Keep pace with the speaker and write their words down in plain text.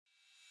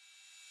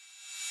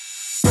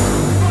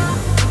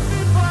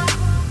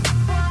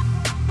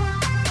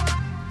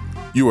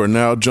You are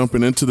now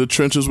jumping into the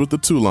trenches with the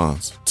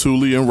Toulons,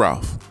 Thule and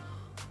Ralph,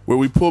 where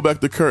we pull back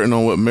the curtain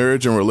on what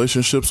marriage and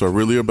relationships are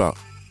really about.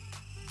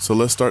 So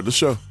let's start the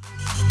show.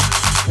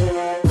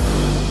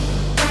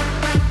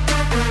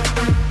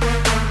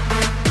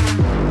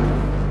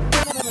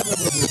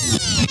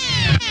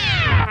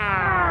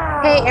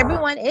 Hey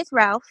everyone, it's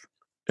Ralph.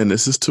 And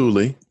this is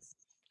Thule.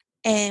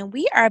 And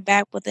we are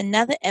back with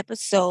another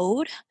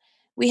episode.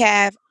 We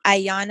have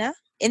Ayana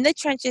in the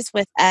trenches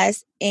with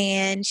us,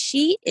 and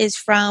she is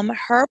from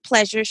Her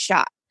Pleasure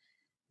Shop.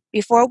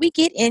 Before we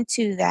get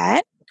into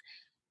that,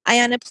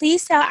 Ayana,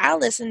 please tell our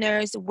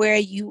listeners where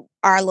you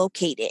are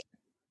located.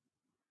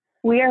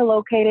 We are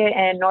located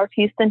in North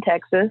Houston,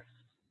 Texas.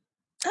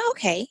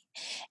 Okay.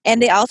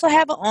 And they also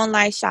have an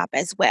online shop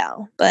as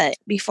well. But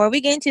before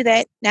we get into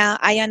that, now,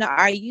 Ayana,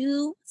 are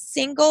you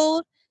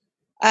single,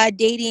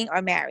 dating,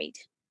 or married?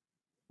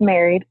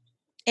 Married.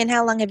 And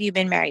how long have you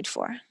been married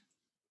for?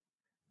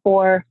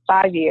 For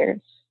 5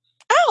 years.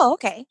 Oh,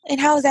 okay.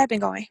 And how has that been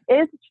going?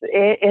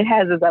 It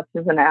has its ups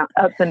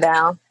and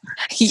downs.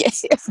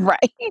 Yes,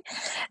 right.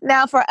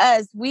 Now, for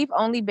us, we've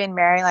only been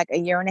married like a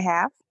year and a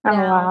half. Oh,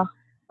 wow.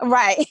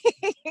 Right.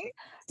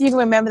 You can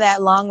remember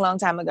that long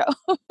time ago.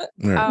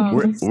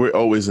 Right. We're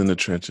always in the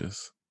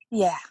trenches.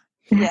 Yeah.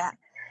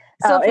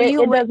 So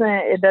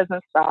it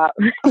doesn't stop.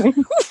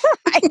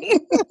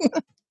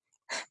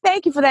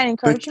 Thank you for that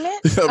encouragement.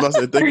 I was about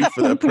to say, thank you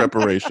for that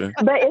preparation.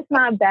 But it's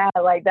not bad.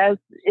 Like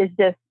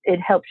it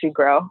helps you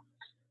grow.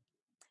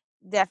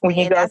 Definitely.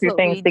 When you go through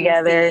things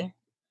together.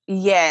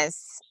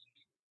 Yes.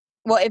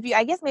 Well, if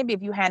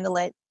you handle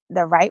it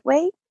the right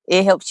way,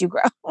 it helps you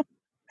grow.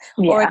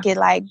 Yeah. Or it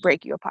could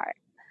break you apart.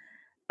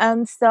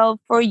 So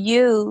for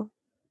you,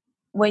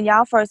 when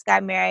y'all first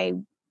got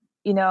married,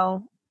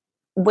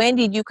 when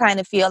did you kind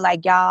of feel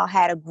like y'all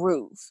had a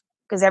groove?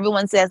 Because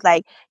everyone says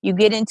you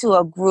get into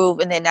a groove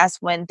and then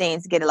that's when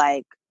things get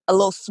a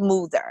little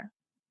smoother.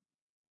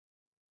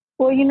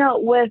 Well,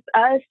 with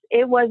us,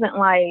 it wasn't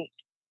like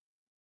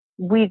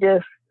we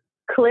just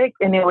clicked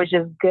and it was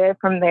just good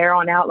from there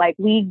on out. Like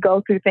we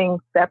go through things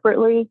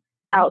separately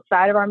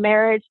outside of our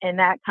marriage, and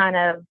that kind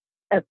of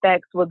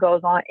affects what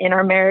goes on in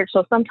our marriage.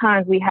 So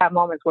sometimes we have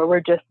moments where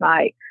we're just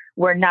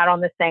we're not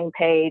on the same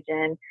page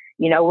and,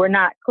 we're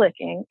not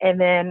clicking. And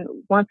then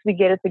once we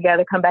get it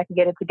together, come back and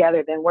get it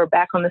together, then we're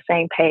back on the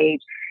same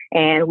page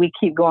and we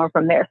keep going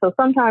from there. So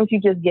sometimes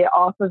you just get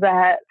off of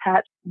that,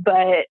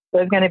 but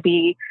there's going to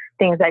be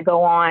things that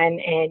go on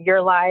in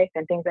your life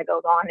and things that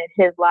goes on in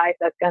his life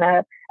that's going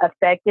to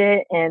affect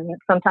it. And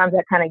sometimes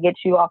that kind of gets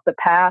you off the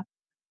path.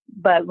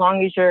 But as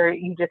long as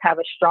you just have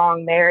a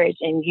strong marriage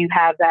and you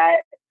have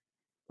that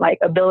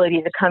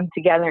ability to come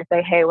together and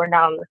say, hey, we're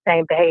not on the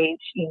same page,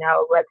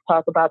 let's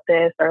talk about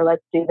this or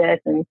let's do this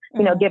and,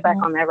 get back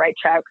on that right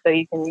track so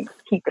you can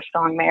keep a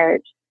strong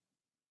marriage.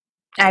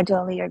 I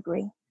totally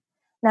agree.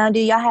 Now, do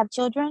y'all have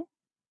children?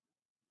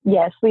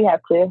 Yes, we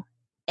have two.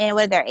 And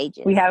what are their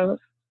ages?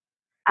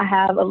 I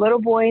have a little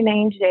boy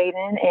named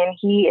Jaden and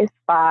he is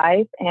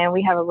 5, and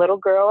we have a little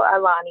girl,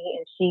 Alani,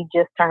 and she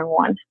just turned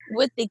 1.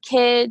 With the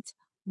kids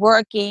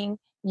working,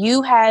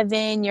 you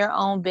having your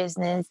own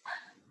business,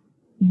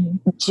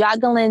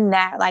 juggling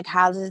that,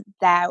 how does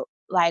that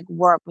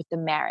work with the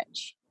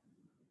marriage?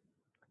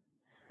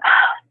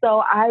 So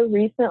I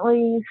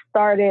recently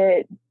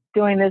started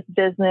doing this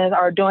business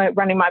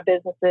running my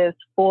businesses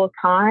full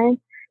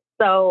time.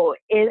 So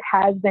it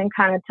has been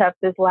kind of tough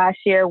this last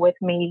year with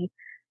me,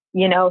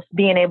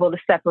 being able to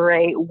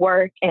separate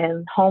work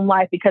and home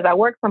life, because I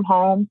work from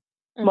home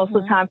most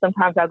of the time.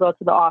 Sometimes I go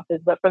to the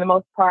office, but for the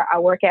most part, I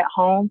work at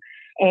home,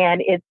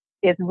 and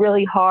it's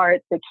really hard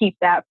to keep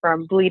that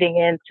from bleeding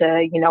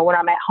into, when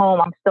I'm at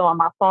home, I'm still on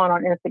my phone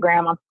on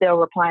Instagram. I'm still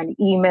replying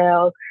to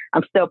emails.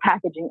 I'm still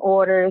packaging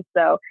orders.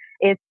 So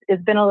it's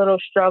been a little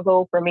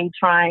struggle for me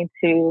trying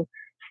to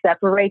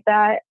separate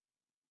that.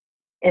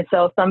 And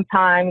so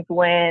sometimes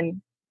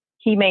when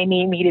he may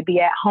need me to be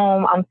at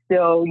home, I'm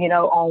still,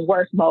 on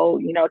work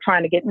mode,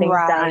 trying to get things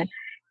done.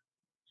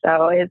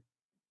 So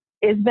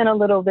it's been a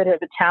little bit of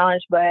a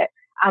challenge, but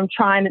I'm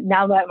trying,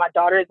 now that my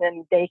daughter's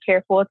in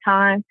daycare full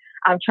time,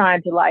 I'm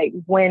trying to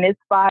when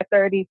it's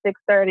 5:30,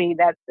 6:30,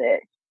 that's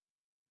it.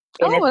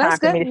 And it's time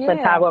for me to spend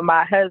time with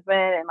my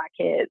husband and my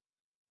kids.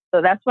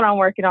 So that's what I'm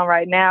working on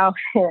right now.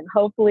 And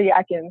hopefully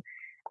I can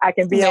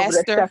be able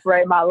to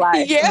separate my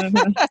life. Yeah.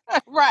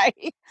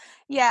 Right.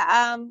 Yeah.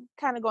 I'm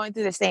kind of going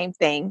through the same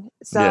thing.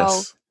 So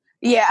yes.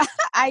 Yeah,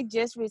 I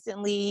just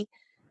recently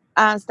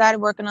started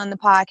working on the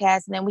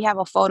podcast, and then we have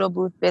a photo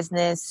booth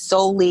business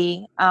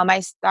solely.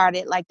 I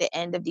started the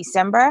end of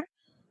December,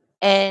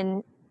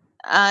 and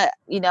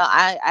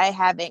I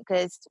haven't,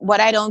 because what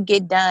I don't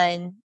get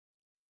done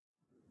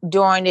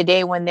during the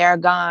day when they're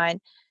gone,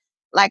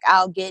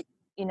 I'll get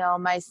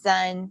my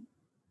son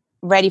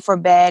ready for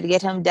bed,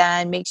 get him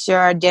done, make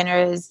sure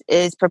dinner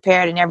is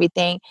prepared and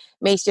everything,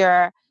 make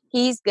sure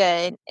he's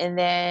good, and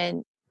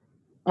then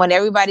when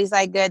everybody's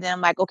good,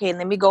 then I'm okay,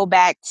 let me go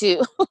back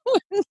to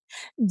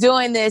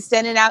doing this,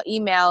 sending out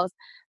emails,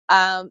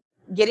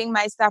 getting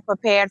my stuff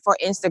prepared for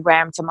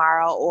Instagram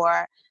tomorrow,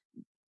 or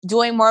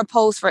doing more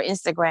posts for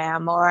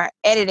Instagram or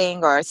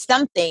editing or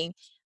something,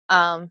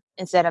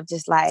 instead of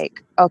just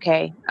like,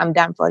 okay, I'm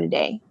done for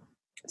today.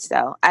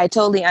 So I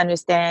totally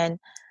understand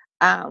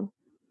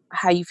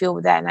how you feel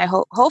with that.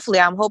 And hopefully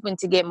I'm hoping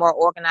to get more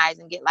organized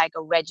and get like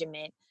a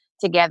regiment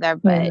together,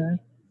 but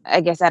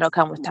I guess that'll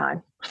come with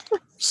time.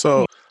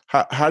 So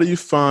how do you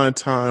find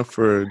time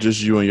for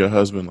just you and your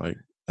husband, like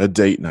a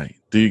date night?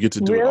 Do you get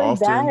to do it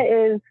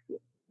often?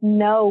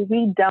 No,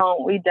 we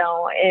don't. We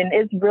don't. And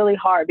it's really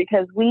hard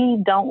because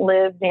we don't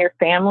live near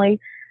family.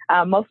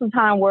 Most of the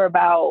time we're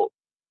about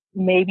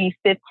maybe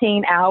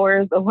 15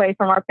 hours away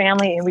from our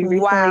family. And we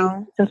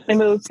recently, since we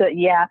moved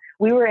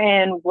we were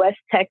in West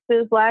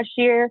Texas last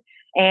year,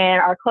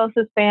 and our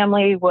closest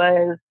family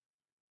was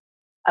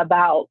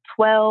about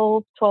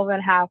 12 and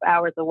a half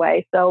hours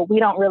away. So we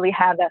don't really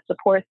have that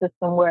support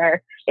system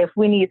where if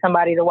we need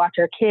somebody to watch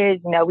our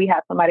kids, we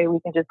have somebody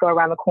we can just go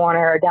around the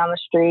corner or down the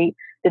street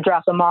to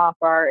drop them off.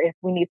 Or if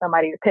we need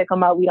somebody to pick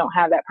them up, we don't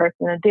have that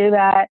person to do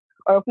that.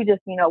 Or if we just,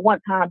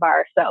 want time by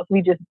ourselves,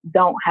 we just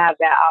don't have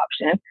that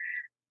option.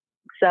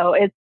 So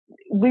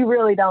we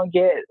really don't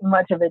get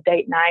much of a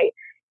date night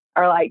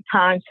or like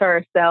time to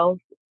ourselves,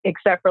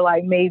 except for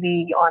like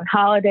maybe on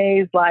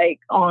holidays, like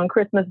on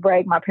Christmas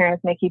break, my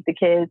parents may keep the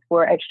kids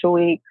for an extra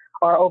week,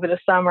 or over the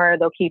summer,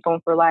 they'll keep them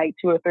for like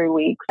 2 or 3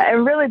 weeks.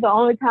 And really the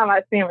only time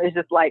I see them is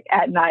just like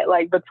at night,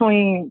 like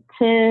between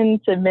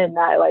 10 to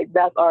midnight, like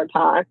that's our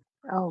time.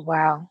 Oh,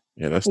 wow.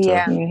 Yeah, that's tough.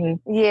 Yeah.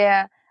 Mm-hmm.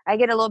 Yeah. I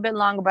get a little bit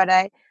longer,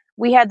 but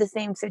we had the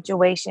same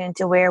situation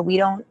to where we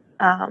don't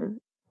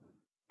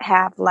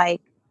have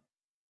like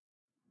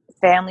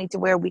family to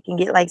where we can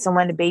get like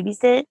someone to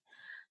babysit.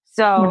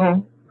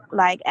 So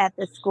like at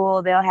the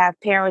school, they'll have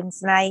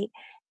parents' night,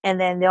 and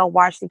then they'll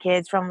watch the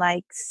kids from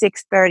like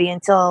 6:30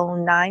 until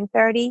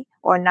 9:30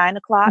 or 9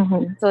 o'clock.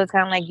 So it's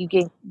kind of like you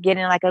can get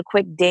in like a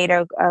quick date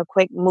or a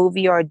quick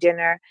movie or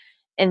dinner.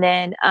 And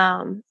then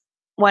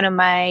one of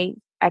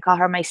I call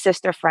her my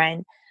sister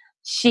friend,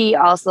 she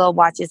also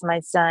watches my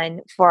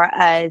son for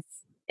us,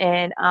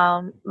 and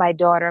my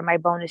daughter, my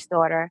bonus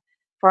daughter,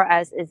 for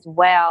us as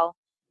well.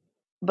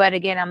 But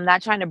again, I'm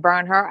not trying to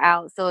burn her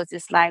out. So it's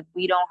just like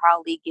we don't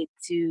hardly get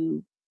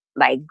to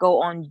like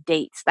go on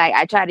dates. Like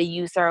I try to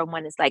use her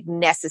when it's like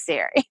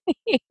necessary.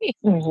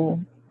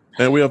 And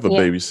we have a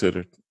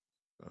babysitter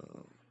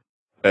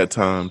at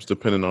times,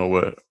 depending on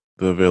what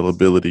the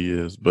availability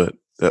is. But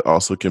that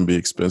also can be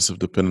expensive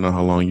depending on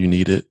how long you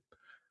need it.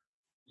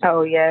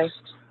 Oh, yes.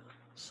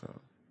 So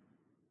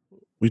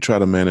we try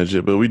to manage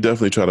it, but we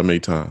definitely try to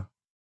make time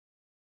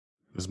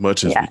as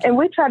much as we can. And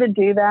we try to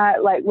do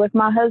that. Like with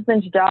my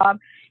husband's job,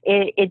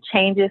 it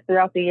changes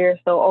throughout the year.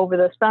 So over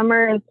the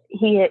summers,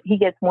 he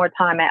gets more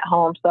time at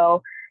home.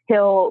 So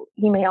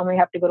he may only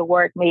have to go to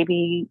work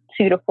maybe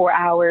 2 to 4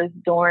 hours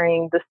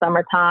during the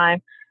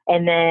summertime.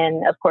 And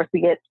then, of course,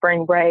 we get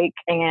spring break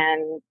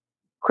and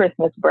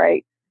Christmas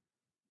break.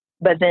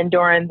 But then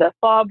during the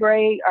fall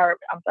during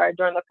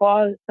the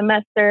fall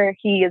semester,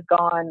 he is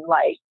gone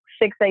like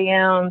 6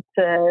 a.m.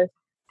 to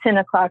 10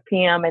 o'clock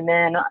p.m. And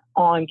then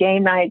on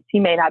game nights, he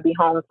may not be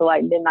home until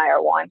like midnight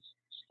or 1.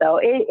 So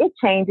it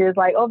changes.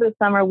 Like over the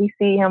summer, we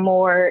see him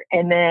more.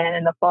 And then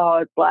in the fall,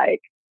 it's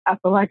like, I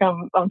feel like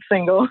I'm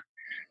single.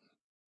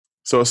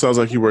 So it sounds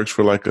like he works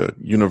for like a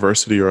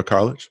university or a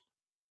college?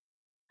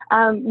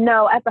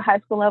 No, at the high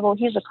school level,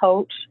 he's a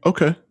coach.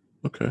 Okay.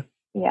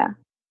 Yeah.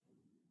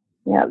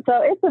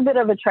 So it's a bit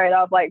of a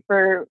trade-off. Like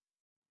for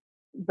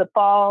the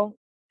fall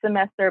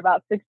semester,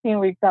 about 16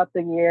 weeks out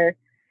the year,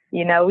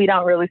 we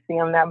don't really see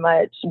him that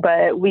much,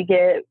 but we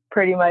get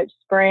pretty much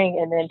spring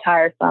and the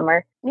entire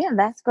summer. Yeah,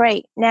 that's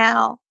great.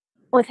 Now,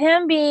 with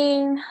him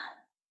being,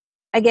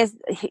 I guess,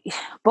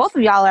 both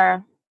of y'all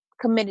are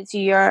committed to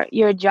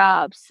your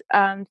jobs,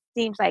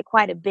 seems like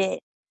quite a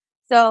bit.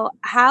 So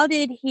how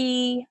did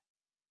he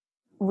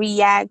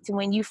react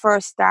when you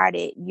first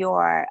started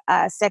your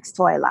sex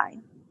toy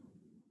line?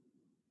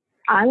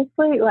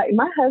 Honestly, like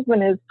my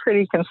husband is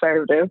pretty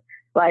conservative.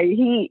 Like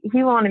he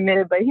won't admit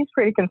it, but he's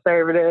pretty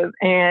conservative.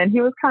 And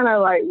he was kind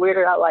of like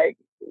weirded out, like,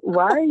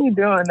 why are you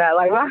doing that?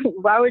 Like,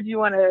 why would you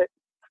want to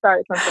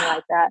start something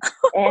like that?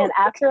 And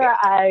after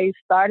I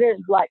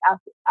started, like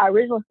I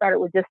originally started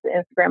with just the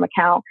Instagram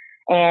account,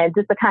 and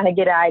just to kind of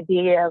get an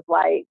idea of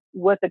like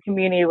what the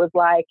community was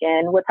like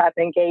and what type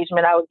of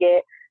engagement I would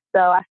get. So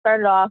I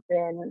started off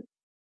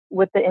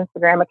with the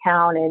Instagram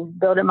account and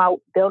built my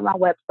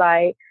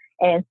website,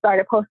 and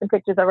started posting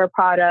pictures of our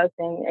products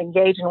and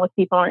engaging with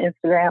people on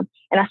Instagram.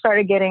 And I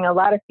started getting a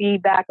lot of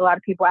feedback, a lot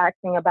of people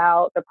asking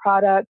about the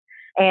product.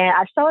 And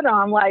I showed them,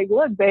 I'm like,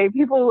 look, babe,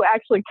 people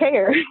actually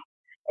care.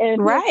 And he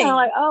was kind of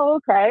like, oh,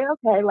 okay.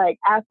 Like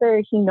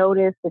after he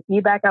noticed the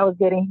feedback I was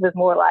getting, he was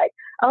more like,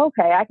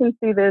 okay, I can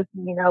see this,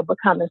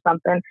 becoming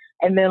something.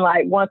 And then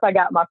like once I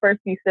got my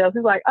first few sales,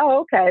 he's like, oh,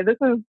 okay, this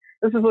is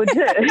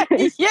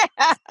legit.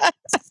 Yeah.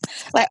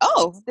 Like,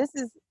 oh, this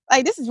is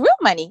real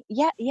money.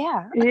 Yeah.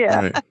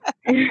 Right.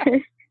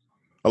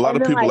 A lot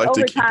of people like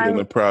to keep it in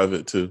the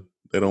private too.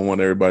 They don't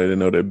want everybody to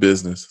know their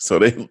business. So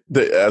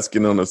they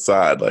asking on the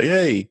side, like,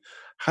 hey,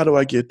 how do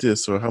I get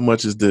this? Or how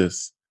much is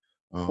this?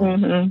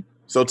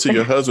 So to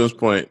your husband's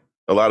point,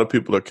 a lot of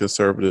people are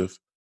conservative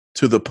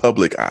to the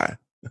public eye.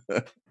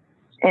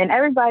 And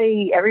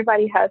everybody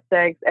has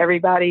sex.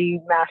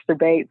 Everybody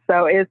masturbates.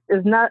 So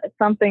it's not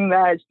something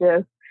that's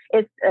just,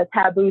 it's a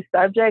taboo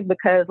subject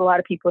because a lot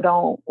of people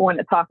don't want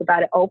to talk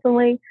about it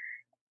openly.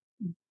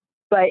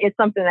 But it's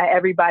something that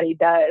everybody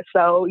does.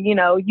 So, you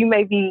know, you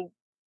may be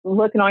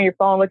looking on your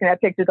phone, looking at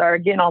pictures or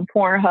getting on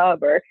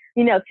Pornhub or,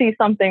 you know, see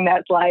something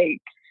that's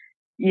like,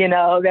 you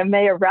know, that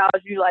may arouse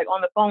you like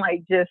on the phone,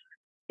 like just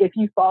if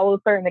you follow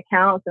certain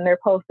accounts and they're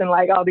posting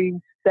like all these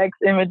sex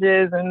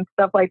images and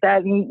stuff like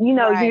that, and, you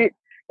know,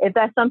 if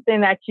that's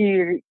something that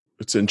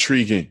it's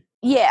intriguing.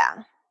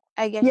 Yeah.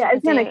 I guess. Yeah,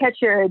 it's going to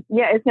catch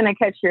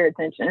your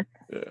attention.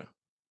 Yeah.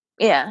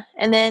 Yeah.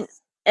 And then,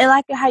 and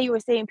like how you were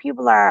saying,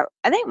 people are,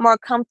 I think, more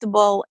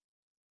comfortable,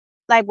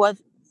 like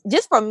with,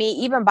 just for me,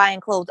 even buying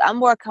clothes, I'm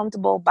more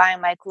comfortable buying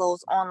my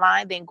clothes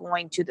online than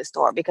going to the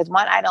store because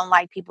one, I don't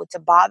like people to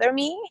bother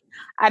me.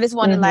 I just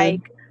want to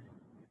like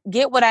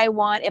get what I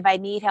want. If I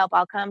need help,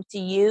 I'll come to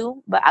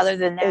you. But other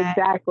than that,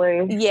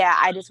 exactly. Yeah,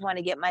 I just want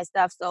to get my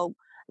stuff. So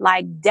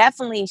like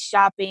definitely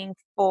shopping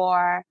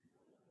for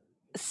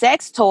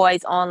sex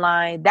toys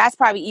online, that's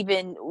probably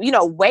even, you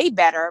know, way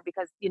better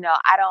because, you know,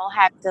 I don't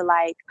have to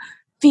like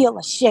feel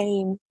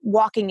ashamed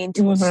walking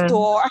into a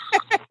store,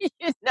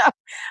 you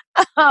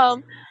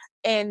know,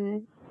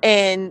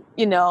 and,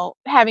 you know,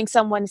 having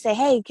someone say,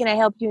 hey, can I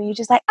help you? And you're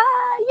just like,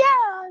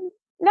 yeah,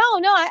 no,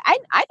 I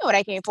know what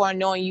I came for,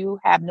 knowing you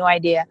have no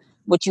idea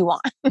what you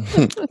want.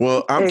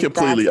 Well, I'm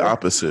completely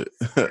opposite.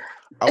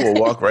 I will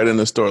walk right in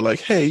the store like,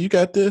 hey, you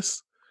got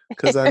this?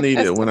 Because I need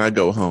it when I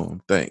go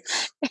home.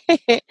 Thanks.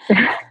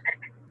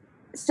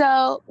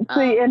 So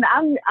see, and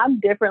I'm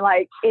different.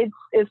 Like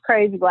it's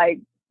crazy. Like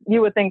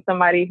you would think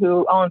somebody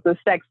who owns a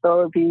sex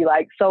store would be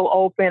like so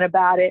open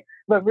about it,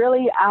 but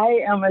really,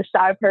 I am a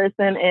shy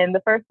person. And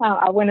the first time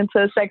I went into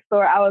a sex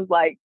store, I was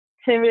like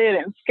timid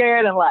and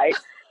scared and like,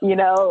 you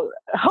know,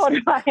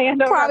 holding my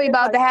hand over. Probably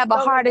about to have a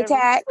heart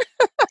attack.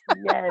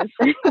 Yes.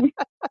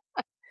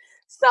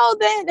 So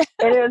then,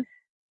 it is.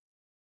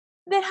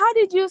 Then how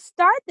did you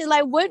start it?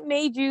 Like, what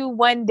made you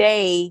one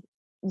day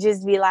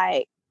just be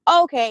like,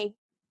 okay,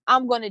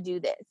 I'm going to do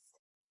this?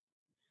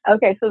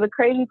 Okay, so the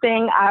crazy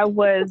thing, I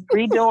was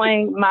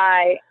redoing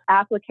my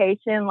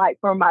application, like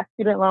for my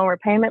student loan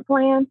repayment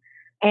plan.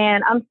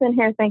 And I'm sitting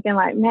here thinking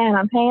like, man,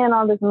 I'm paying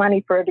all this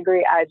money for a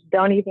degree I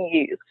don't even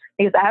use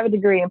because I have a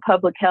degree in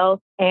public health.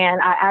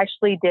 And I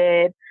actually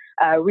did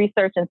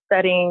research and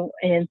studying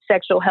in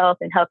sexual health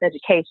and health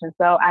education.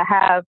 So I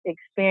have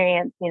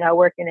experience, you know,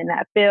 working in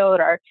that field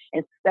or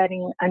in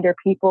studying under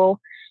people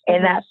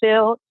in that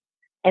field.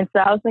 And so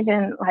I was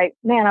thinking like,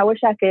 man, I wish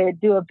I could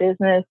do a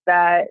business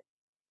that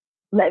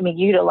let me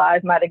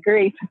utilize my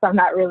degree since I'm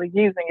not really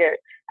using it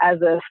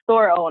as a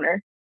store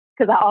owner.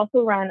 Because I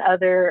also run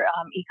other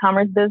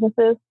e-commerce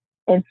businesses.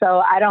 And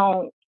so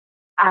I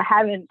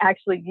haven't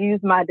actually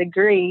used my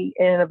degree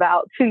in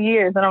about 2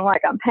 years. And I'm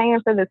like, I'm paying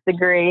for this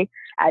degree.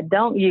 I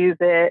don't use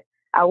it.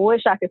 I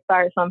wish I could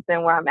start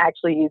something where I'm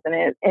actually using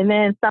it. And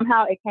then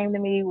somehow it came to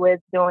me with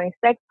doing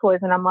sex toys.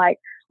 And I'm like,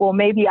 well,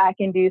 maybe I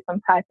can do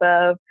some type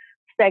of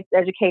sex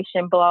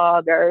education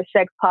blog or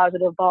sex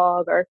positive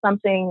blog or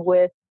something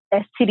with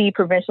STD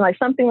prevention, like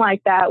something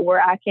like that,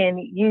 where I can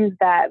use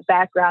that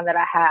background that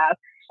I have.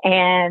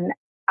 And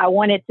I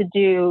wanted to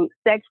do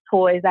sex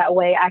toys. That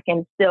way I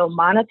can still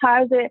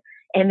monetize it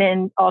and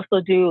then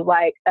also do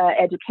like an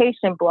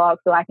education blog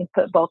so I can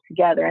put both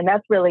together. And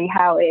that's really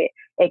how it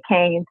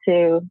came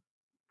to,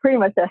 pretty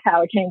much that's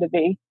how it came to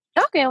be.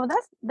 Okay, well,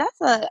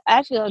 that's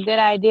actually a good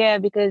idea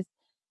because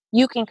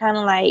you can kind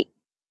of like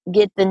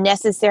get the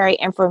necessary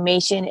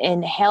information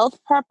and health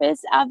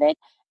purpose of it,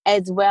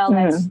 as well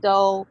as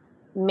still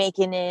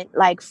making it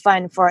like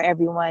fun for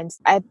everyone.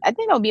 I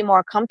think it'll be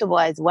more comfortable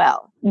as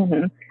well.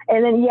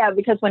 And then, yeah,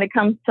 because when it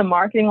comes to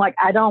marketing, like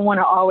I don't want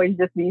to always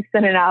just be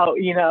sending out,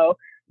 you know,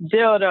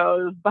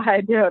 dildos, buy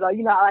a dildo,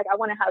 you know, like I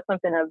want to have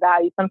something of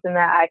value, something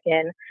that I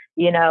can,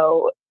 you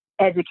know,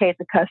 educate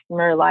the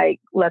customer, like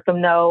let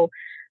them know,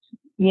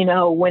 you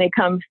know, when it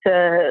comes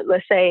to,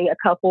 let's say a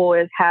couple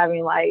is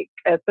having like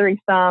a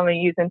threesome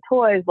and using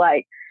toys,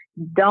 like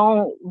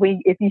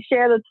if you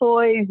share the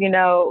toys, you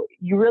know,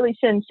 you really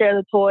shouldn't share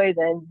the toys.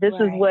 And this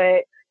is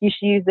what you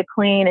should use to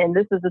clean. And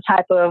this is the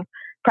type of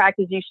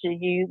practice you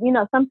should use, you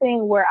know,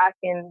 something where I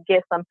can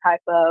get some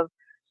type of,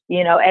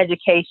 you know,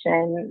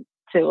 education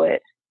to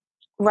it.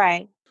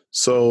 Right.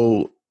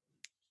 So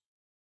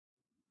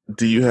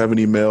do you have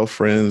any male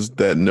friends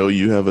that know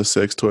you have a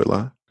sex toy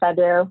line? I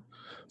do.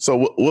 So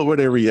what were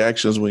their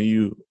reactions when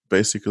you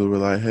basically were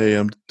like, hey,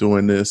 I'm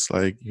doing this,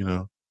 like, you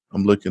know,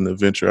 I'm looking to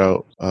venture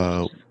out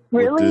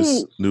with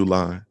this new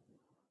line?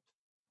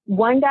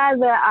 One guy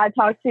that I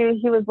talked to,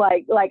 he was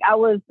like I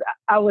was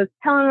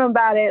telling him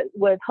about it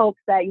with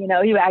hopes that, you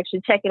know, he would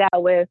actually check it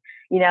out with,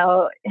 you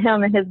know,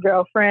 him and his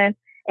girlfriend.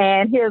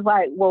 And he was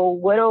like, well,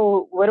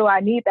 what do I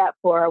need that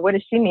for? What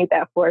does she need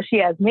that for? She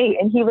has me.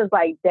 And he was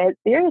like dead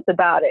serious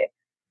about it.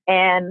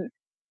 And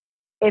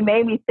it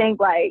made me think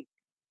like,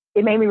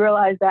 it made me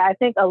realize that I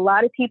think a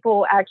lot of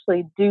people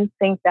actually do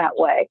think that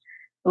way.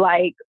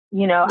 Like,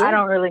 I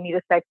don't really need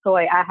a sex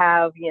toy. I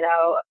have,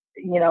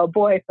 a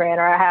boyfriend,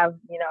 or I have,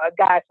 a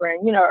guy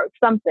friend, or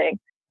something.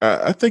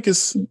 I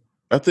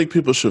think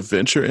people should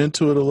venture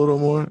into it a little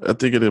more. I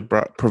think it'll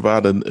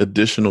provide an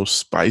additional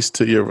spice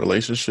to your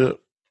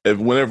relationship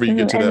whenever you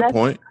get to that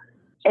point.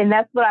 And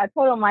that's what I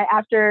told him, like,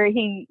 after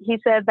he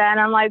said that. And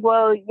I'm like,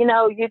 well,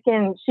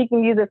 she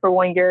can use it for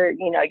when you're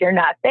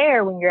not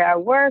there, when you're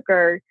at work,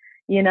 or,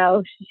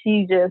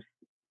 she just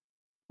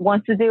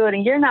wants to do it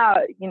and you're not,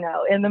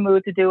 in the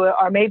mood to do it.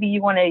 Or maybe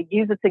you want to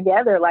use it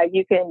together. Like,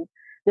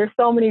 there's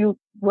so many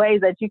ways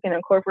that you can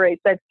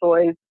incorporate sex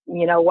toys,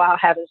 while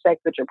having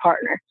sex with your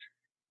partner.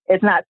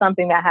 It's not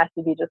something that has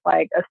to be just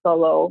like a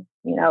solo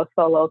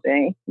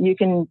thing. You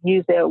can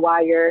use it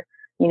while you're,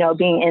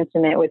 being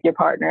intimate with your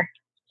partner.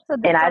 So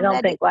and I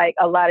don't think like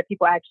a lot of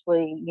people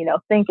actually,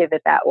 think of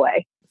it that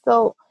way.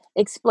 So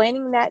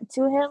explaining that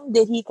to him,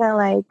 did he kind of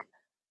like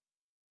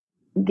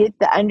get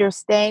the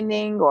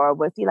understanding, or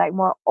was he like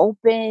more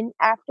open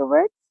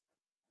afterwards?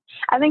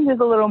 I think he's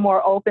a little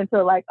more open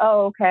to like,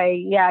 oh, okay,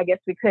 yeah, I guess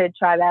we could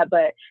try that.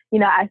 But,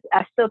 I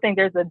still think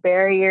there's a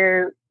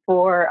barrier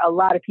for a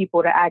lot of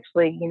people to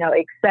actually,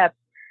 accept,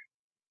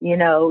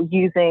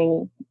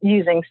 using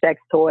sex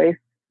toys,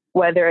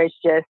 whether it's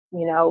just,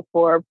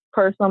 for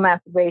personal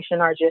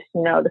masturbation or just,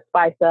 to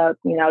spice up,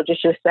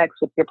 just your sex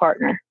with your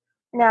partner.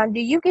 Now, do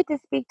you get to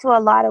speak to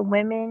a lot of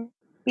women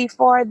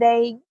before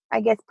they, I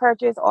guess,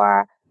 purchase,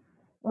 or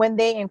when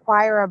they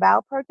inquire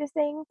about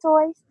purchasing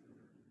toys?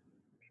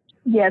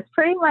 Yes,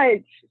 pretty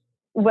much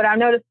what I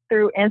noticed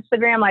through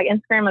Instagram. Like,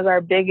 Instagram is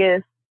our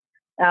biggest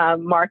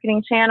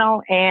marketing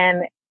channel,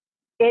 and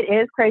it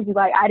is crazy.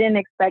 Like, I didn't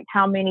expect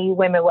how many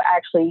women would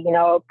actually,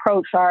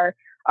 approach our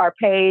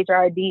page,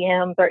 our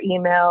DMs, or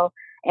email,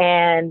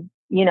 and,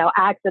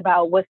 ask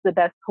about what's the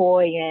best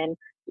toy and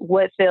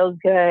what feels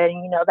good,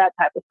 and, that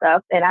type of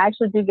stuff. And I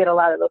actually do get a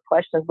lot of those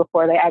questions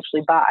before they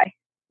actually buy.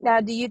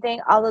 Now, do you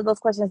think all of those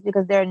questions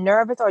because they're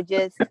nervous, or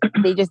just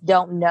they just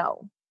don't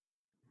know?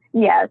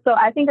 Yeah, so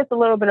I think it's a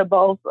little bit of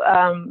both.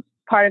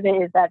 Part of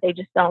it is that they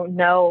just don't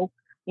know,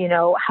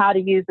 how to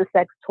use the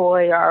sex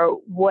toy or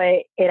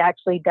what it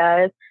actually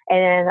does. And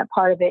then a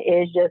part of it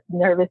is just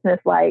nervousness,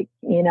 like,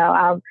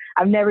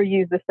 I've never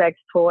used a sex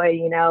toy,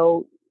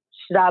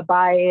 should I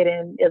buy it,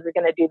 and is it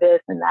going to do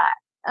this and that?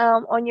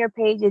 On your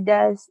page, it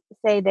does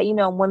say that,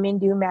 women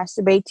do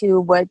masturbate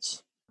too,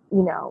 which,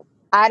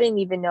 I didn't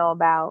even know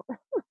about.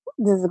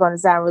 This is going to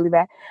sound really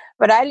bad,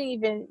 but I didn't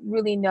even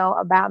really know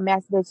about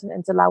masturbation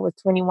until I was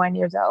 21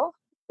 years old.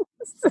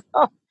 So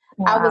wow.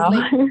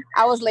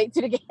 I was late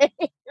to the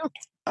game.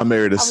 I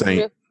married a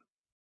saint.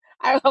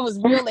 I was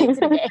real late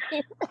to the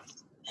game.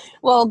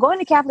 Well, going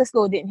to Catholic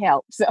school didn't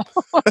help. So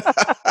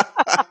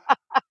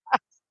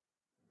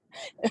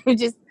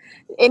just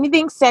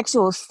anything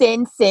sexual,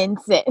 sin.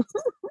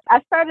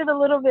 I started a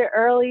little bit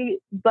early,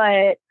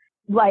 but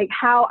like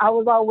how I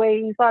was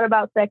always thought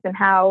about sex and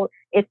how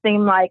it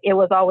seemed like it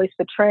was always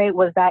portrayed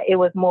was that it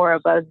was more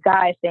of a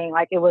guy thing.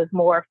 Like, it was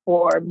more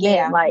for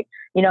men, like,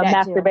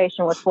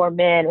 masturbation was for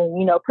men,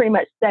 and, pretty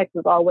much sex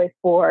was always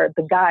for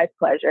the guy's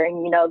pleasure.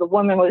 And, the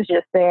woman was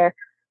just there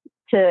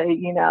to,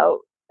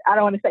 I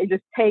don't want to say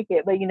just take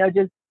it, but,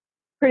 just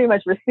pretty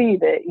much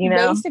receive it,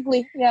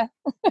 Basically, yeah.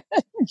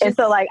 And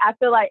so, like, I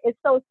feel like it's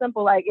so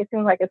simple. Like, it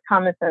seems like it's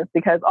common sense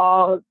because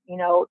all,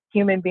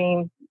 human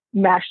beings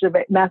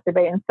masturbate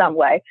in some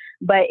way,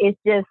 but it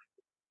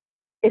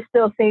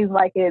still seems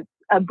like it's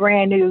a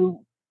brand new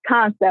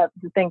concept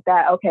to think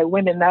that, okay,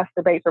 women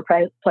masturbate for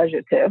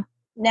pleasure too.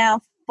 Now,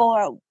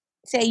 for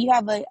say you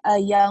have a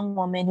young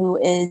woman who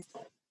is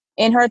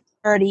in her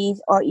 30s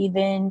or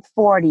even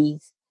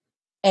 40s,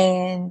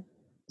 and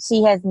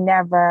she has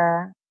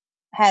never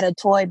had a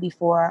toy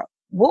before,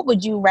 what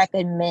would you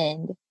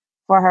recommend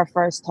for her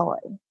first toy?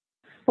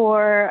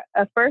 For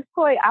a first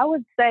toy, I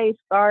would say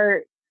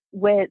start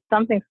with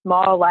something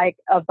small like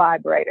a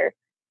vibrator,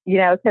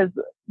 because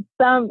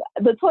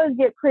the toys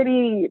get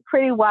pretty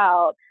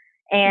wild.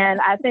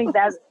 And I think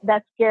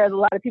that scares a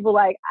lot of people.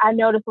 Like, I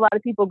notice a lot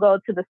of people go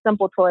to the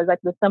simple toys, like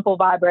the simple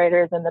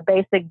vibrators and the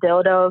basic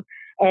dildos,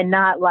 and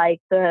not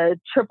like the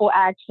triple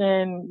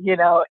action,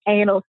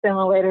 anal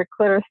stimulator,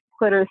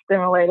 clitoris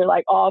stimulator,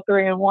 like all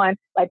three in one.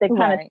 Like, they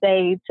kind of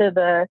stay to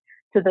the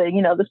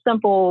the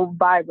simple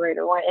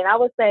vibrator one. And I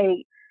would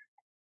say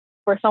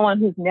for someone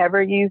who's never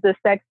used a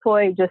sex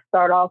toy, just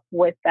start off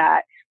with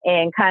that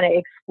and kind of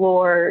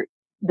explore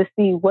to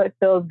see what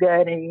feels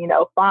good, and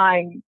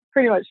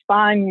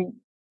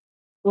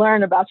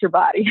learn about your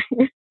body.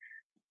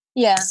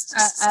 Yeah,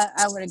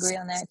 I would agree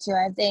on that too.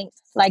 I think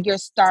like your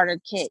starter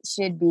kit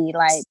should be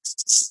like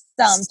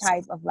some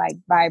type of like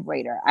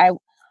vibrator.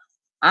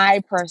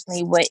 I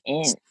personally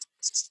wouldn't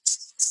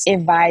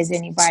advise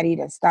anybody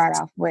to start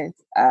off with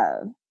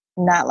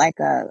not like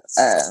a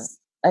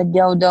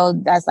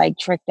dildo that's like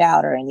tricked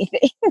out or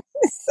anything.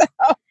 So.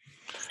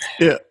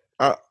 Yeah,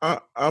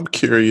 I'm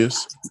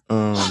curious.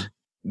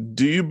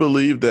 Do you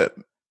believe that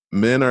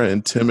men are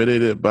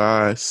intimidated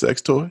by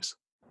sex toys?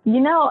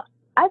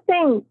 I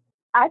think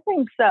I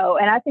think so.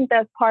 And I think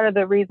that's part of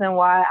the reason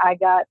why I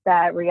got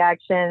that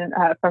reaction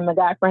from the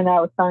guy friend that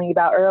I was telling you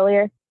about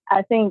earlier.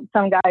 I think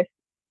some guys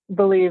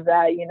believe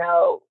that,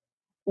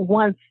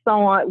 once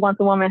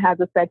a woman has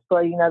a sex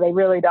toy, they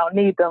really don't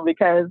need them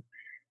because,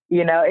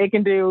 it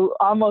can do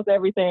almost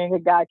everything a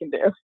guy can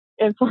do.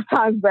 And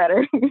sometimes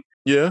better.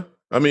 Yeah.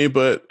 I mean,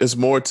 but it's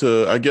more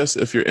to, I guess,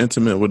 if you're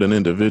intimate with an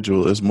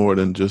individual, it's more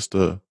than just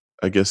the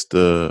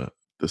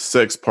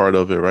sex part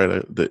of it,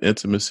 right? The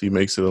intimacy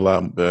makes it a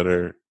lot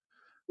better.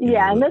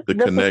 Yeah, and that's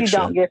what you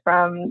don't get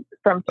from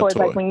toys.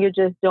 Like when you're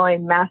just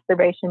doing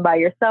masturbation by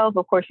yourself,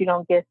 of course you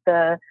don't get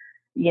the,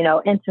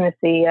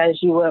 intimacy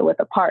as you would with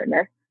a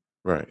partner.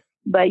 Right.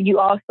 But you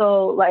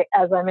also, like,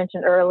 as I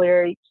mentioned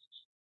earlier,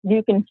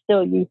 you can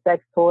still use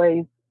sex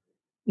toys,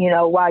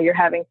 while you're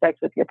having sex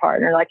with your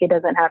partner. Like, it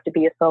doesn't have to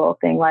be a solo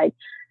thing. Like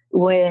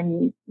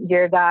when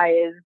your guy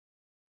is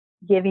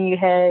giving you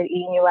head,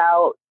 eating you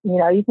out,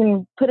 you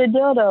can put a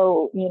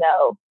dildo,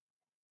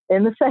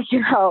 in the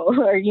second hole,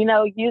 or,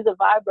 use a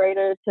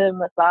vibrator to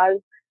massage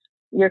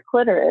your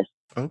clitoris.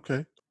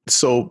 Okay.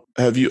 So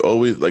have you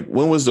always,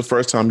 when was the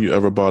first time you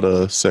ever bought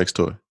a sex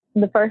toy?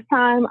 The first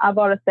time I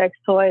bought a sex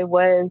toy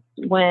was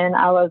when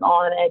I was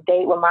on a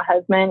date with my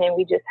husband, and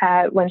we just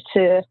went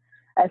to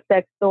a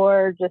sex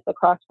store just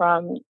across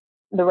from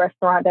the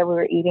restaurant that we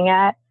were eating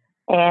at.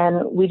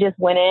 And we just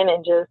went in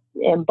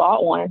and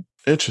bought one.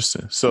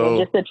 Interesting. So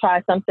just to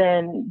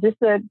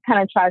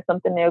kind of try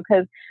something new.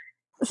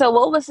 So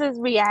what was his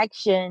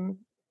reaction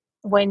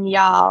when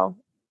y'all,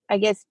 I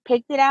guess,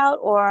 picked it out,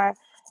 or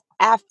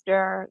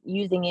after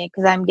using it?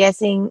 Because I'm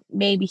guessing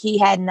maybe he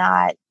had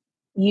not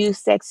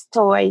used sex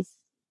toys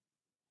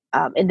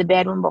in the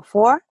bedroom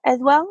before as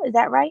well. Is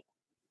that right?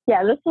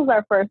 Yeah, this was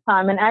our first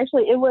time. And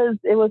actually it was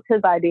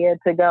his idea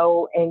to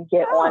go and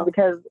get one,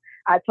 because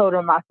I told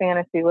him my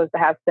fantasy was to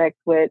have sex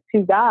with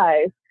two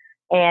guys.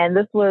 And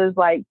this was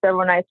like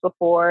several nights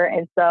before.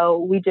 And so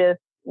we just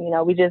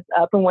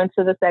up and went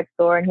to the sex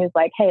store, and he was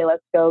like, hey,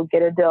 let's go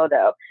get a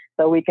dildo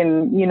so we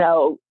can,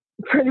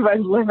 pretty much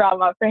live out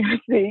my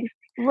fantasy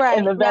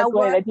in the best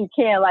way that you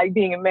can, like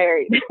being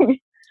married.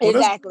 Well,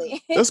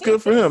 exactly. That's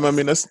good for him. I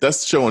mean,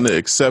 that's showing the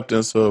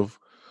acceptance of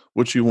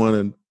what you want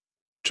and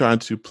trying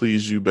to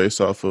please you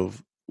based off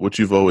of what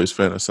you've always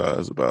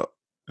fantasized about.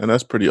 And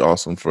that's pretty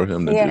awesome for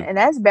him to do. Yeah, and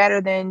that's better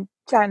than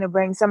trying to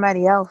bring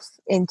somebody else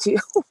into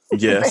the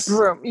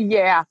bedroom.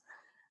 Yeah.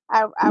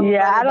 I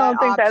don't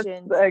think that's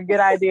a good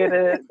idea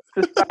to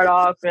start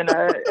off in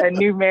a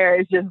new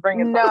marriage, just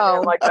bringing somebody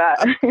in like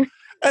that.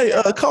 Hey,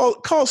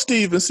 call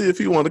Steve and see if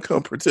he want to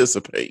come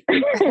participate.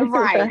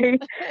 Right.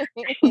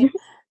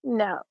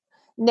 No.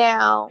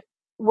 Now,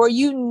 were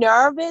you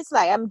nervous?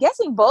 Like, I'm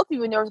guessing both of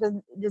you were nervous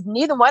because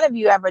neither one of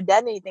you ever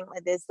done anything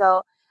like this.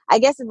 So I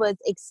guess it was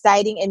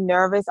exciting and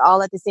nervous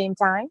all at the same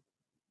time.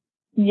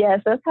 Yes,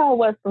 that's how it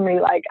was for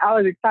me. Like, I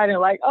was excited,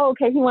 like, oh,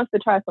 okay, he wants to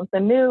try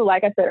something new.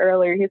 Like I said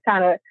earlier, he's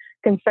kind of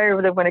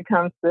conservative when it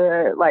comes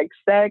to like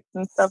sex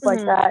and stuff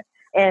like that.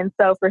 And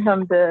so for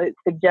him to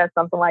suggest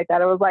something like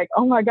that, it was like,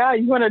 oh my God,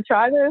 you want to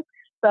try this?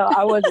 So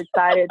I was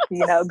excited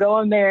to, go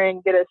in there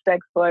and get a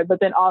sex toy.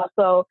 But then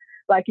also,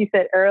 like you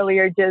said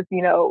earlier, just,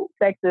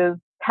 sex is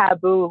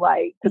taboo,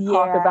 like to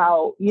talk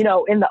about,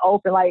 in the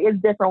open. Like,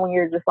 it's different when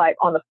you're just like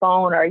on the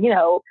phone or,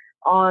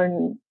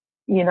 on,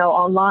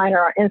 online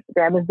or on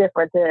Instagram. It's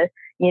different to,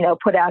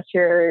 put out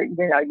your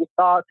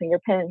thoughts and your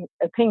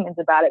opinions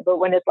about it. But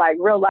when it's like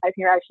real life,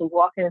 you're actually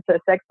walking into a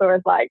sex store,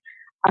 it's like,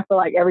 I feel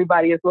like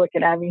everybody is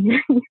looking at me.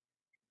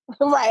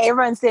 Right.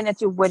 Everyone's saying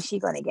at you, what's she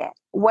going to get?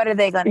 What are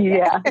they going to get?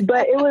 Yeah.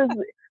 But it was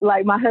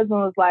like, my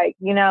husband was like,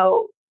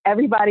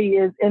 everybody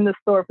is in the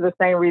store for the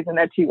same reason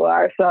that you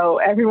are. So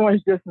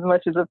everyone's just as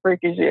much as a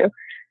freak as you.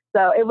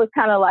 So it was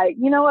kind of like,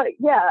 you know what?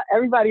 Yeah,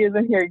 everybody is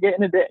in here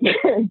getting a dick.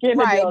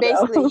 Right,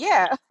 basically,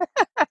 yeah.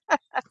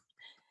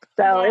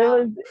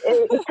 So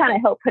it kind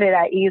of helped put it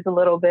at ease a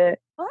little bit.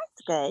 Well,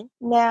 that's good.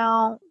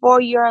 Now, for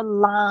your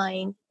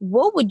line,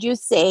 what would you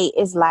say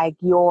is like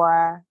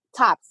your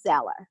top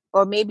seller?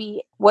 Or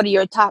maybe what are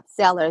your top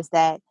sellers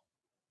that,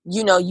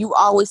 you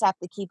always have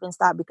to keep in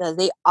stock because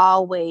they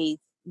always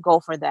go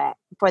for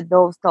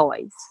those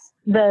toys?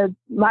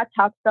 My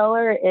top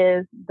seller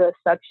is the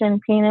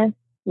suction penis.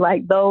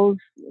 Like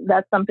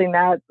that's something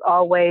that's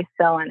always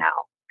selling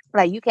out.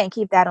 Like, you can't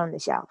keep that on the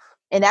shelf.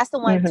 And that's the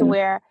one to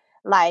where,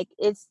 like,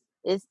 it's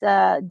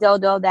the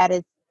dildo that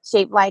is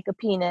shaped like a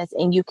penis,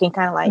 and you can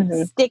kind of like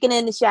stick it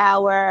in the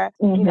shower,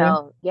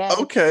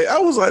 Okay, I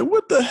was like,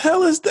 what the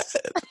hell is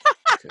that?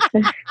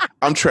 Okay.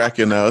 I'm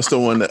tracking now. It's the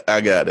one that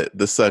I got it,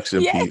 the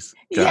suction piece.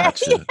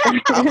 Gotcha. Yeah.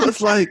 I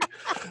was like,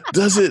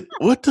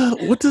 what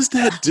does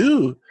that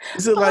do?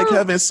 Is it like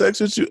having sex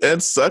with you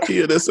and sucking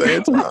at the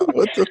same time?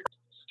 What the?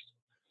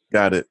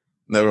 Got it.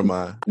 Never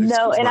mind.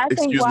 I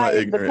think why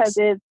is because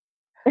it's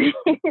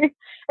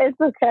it's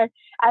okay.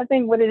 I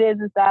think what it is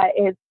that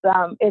it's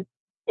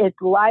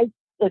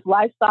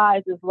life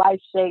size, it's life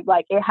shape.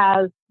 Like, it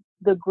has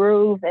the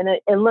groove, and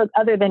it looks,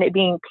 other than it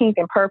being pink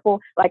and purple,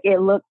 like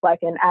it looks like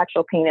an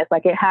actual penis.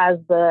 Like, it has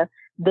the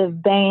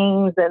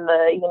veins and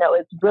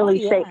it's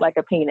really shaped like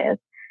a penis.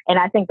 And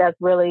I think that's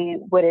really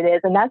what it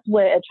is. And that's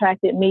what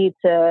attracted me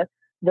to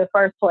the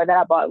first toy that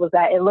I bought, was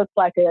that it looked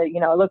like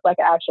it looked like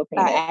an actual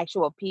penis. An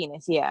actual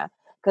penis, yeah.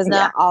 Because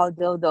not all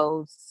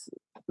dildos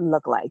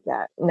look like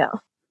that. No.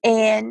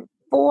 And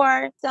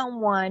for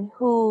someone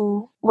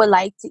who would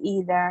like to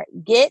either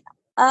get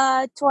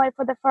a toy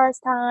for the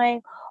first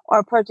time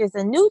or purchase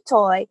a new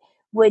toy,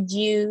 would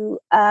you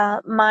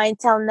mind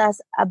telling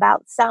us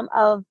about some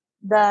of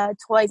the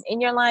toys in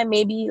your line,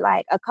 maybe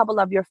like a couple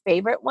of your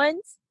favorite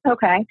ones?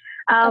 Okay.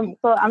 So I'm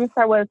going to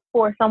start with,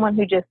 for someone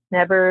who just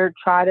never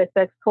tried a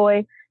sex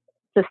toy,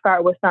 to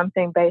start with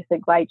something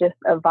basic like just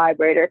a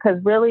vibrator.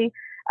 Because really,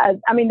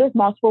 there's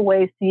multiple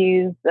ways to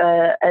use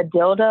a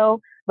dildo,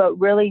 but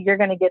really you're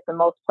going to get the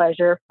most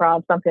pleasure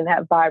from something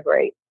that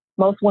vibrates.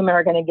 Most women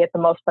are going to get the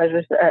most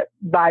pleasure to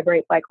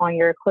vibrate like on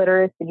your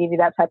clitoris, to give you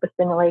that type of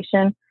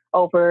stimulation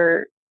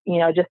over,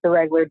 just a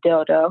regular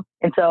dildo.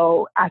 And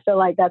so I feel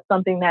like that's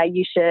something that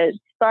you should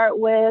start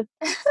with.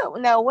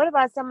 Now, what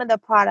about some of the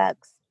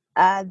products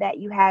that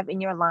you have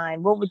in your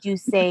line? What would you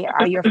say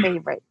are your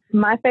favorites?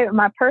 My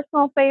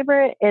personal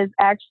favorite is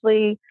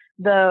actually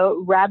the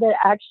Rabbit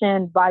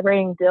Action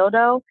vibrating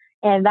dildo.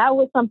 And that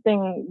was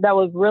something that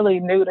was really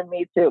new to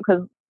me too,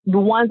 because the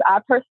ones I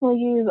personally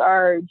use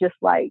are just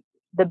like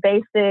the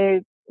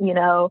basic,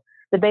 the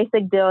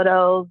basic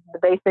dildos, the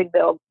basic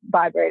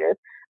vibrators.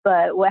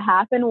 But what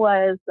happened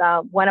was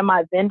one of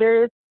my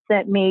vendors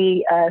sent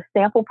me a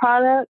sample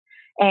product,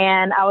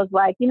 and I was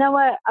like, you know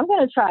what? I'm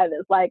going to try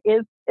this. Like,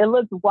 it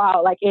looks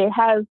wild. Like, it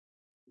has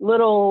it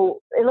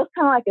looks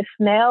kind of like a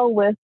snail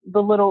with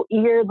the little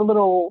ear,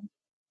 what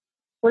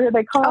are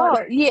they called?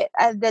 Oh, yeah,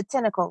 the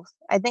tentacles,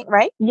 I think,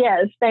 right?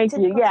 Yes, thank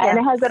you. Yeah, and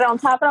it has it on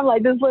top. And I'm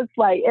like, it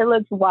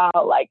looks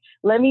wild. Like,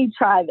 let me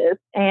try this.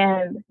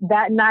 And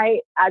that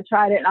night I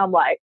tried it, and I'm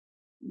like,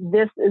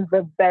 this is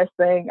the best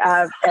thing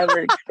I've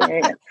ever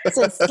experienced.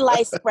 Since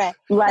sliced bread.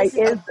 Like,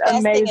 it's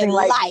amazing. Thing in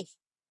life.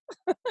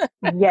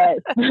 Yes,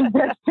 the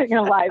best thing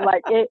in life.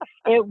 Like, it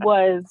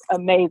was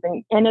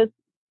amazing. And it's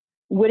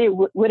what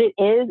it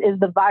is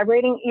the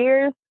vibrating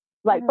ears.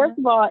 Like, first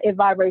of all, it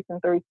vibrates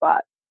in 3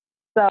 spots.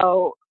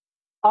 So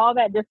all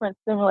that different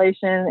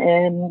stimulation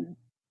in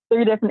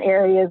 3 different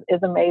areas is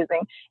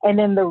amazing. And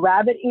then the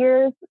rabbit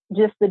ears,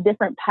 just the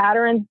different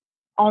patterns.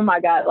 Oh my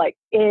God. Like,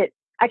 I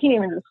can't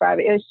even describe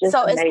it. It's just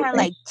amazing. It's kind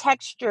of like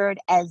textured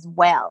as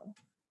well.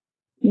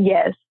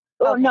 Yes.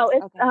 Oh, okay. no,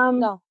 it's,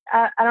 no.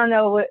 I don't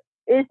know.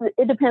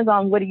 It depends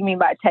on what do you mean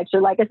by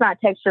texture. Like, it's not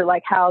texture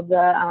like how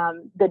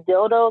the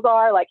dildos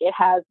are. Like, it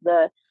has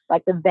the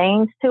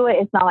veins to it.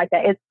 It's not like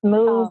that. It's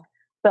smooth.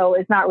 So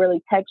it's not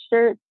really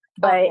textured,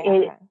 but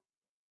it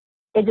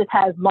just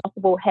has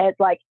multiple heads.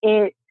 Like,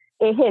 it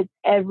hits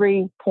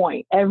every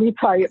target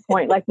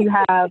point. Like, you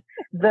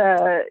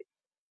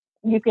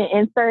can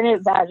insert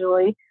it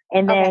vaginally,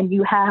 and then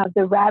you have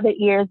the rabbit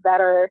ears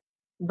that are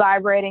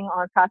vibrating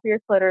on top of your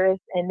clitoris,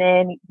 and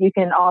then you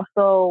can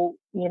also,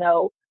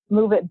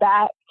 move it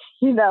back,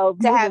 to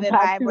have it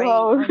vibrate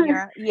on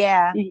your,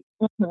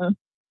 Mm-hmm.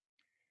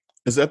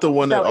 Is that the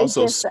one that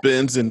also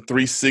spins in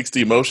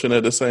 360 motion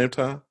at the same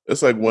time?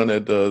 It's like one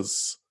that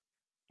does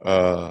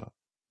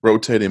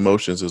rotating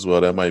motions as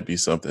well. That might be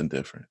something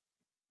different.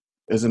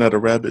 Isn't that a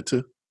rabbit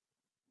too?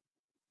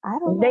 I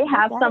don't know. They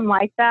have some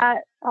like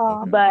that.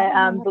 But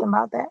I don't know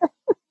about that.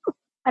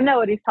 I know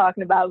what he's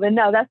talking about, but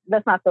no,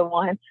 that's not the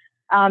one.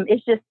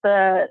 It's just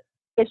the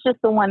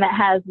one that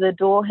has the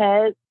dual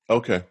heads.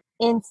 Okay.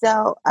 And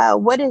so,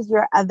 what is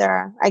your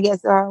other,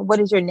 or what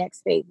is your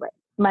next favorite?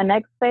 My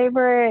next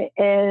favorite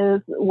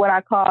is what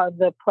I call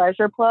the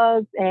pleasure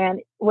plugs.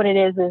 And what it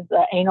is an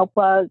anal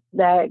plug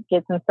that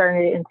gets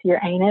inserted into your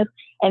anus.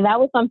 And that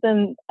was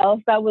something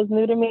else that was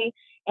new to me.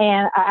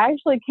 And I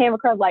actually came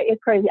across, like,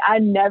 it's crazy.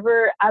 I've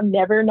never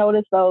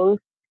noticed those,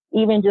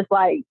 even just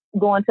like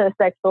going to a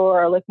sex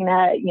store or looking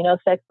at,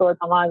 sex stores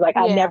online. Like,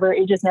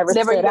 it just never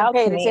stood out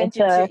to me.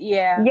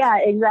 Yeah,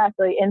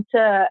 exactly.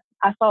 Until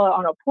I saw it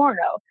on a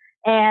porno.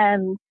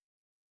 And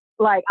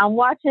like, I'm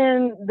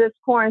watching this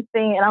porn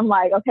scene, and I'm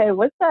like, okay,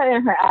 what's that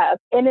in her ass?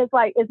 And it's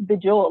like, it's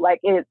bejeweled.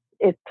 Like, it's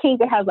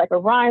pink. It has like a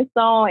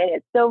rhinestone, and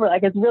it's silver.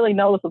 Like, it's really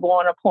noticeable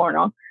on a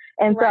porno.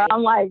 And so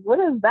I'm like, what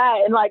is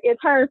that? And like, it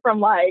turned from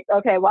like,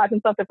 okay,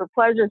 watching something for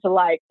pleasure to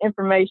like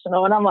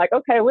informational. And I'm like,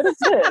 okay, what is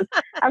this?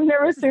 I've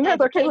never seen this.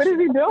 Okay, what is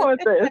he doing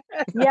with this?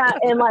 Yeah.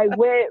 And like,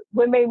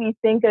 what made me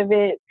think of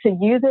it to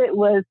use it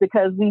was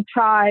because me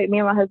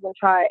and my husband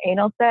tried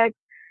anal sex,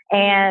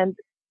 and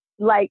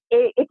like,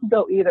 it can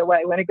go either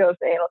way when it goes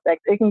to anal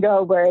sex. It can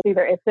go where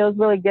either it feels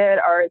really good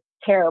or it's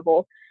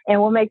terrible.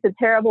 And what makes it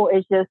terrible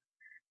is just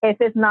if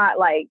it's not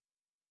wet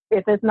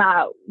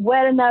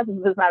enough,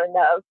 if it's not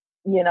enough,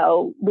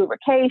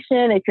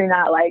 lubrication, if you're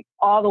not like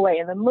all the way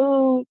in the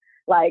mood,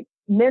 like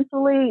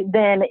mentally,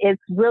 then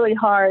it's really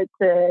hard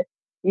to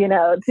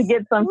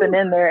get something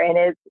in there,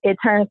 and it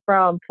turns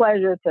from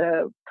pleasure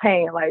to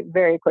pain like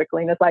very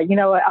quickly. And it's like, you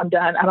know what, I'm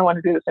done. I don't want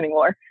to do this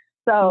anymore.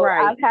 So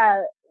I've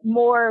had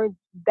more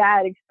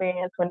bad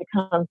experience when it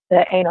comes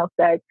to anal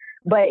sex,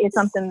 but it's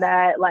something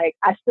that like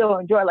I still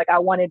enjoy. Like, I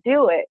want to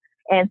do it.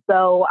 And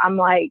so I'm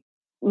like,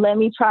 let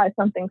me try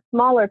something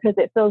smaller because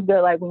it feels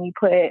good. Like when you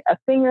put a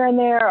finger in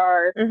there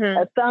or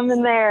a thumb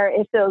in there,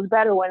 it feels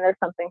better when there's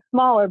something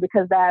smaller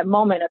because that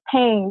moment of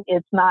pain,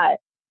 it's not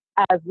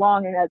as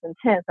long and as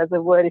intense as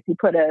it would if you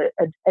put a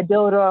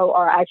dildo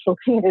or actual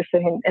penis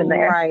in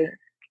there. Right.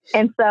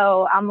 And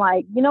so I'm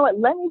like, you know what,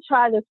 let me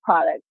try this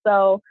product.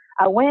 So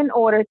I went and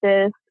ordered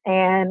this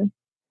and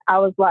I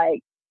was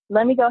like,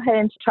 let me go ahead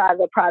and try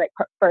the product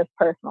first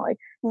personally.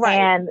 Right.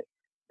 And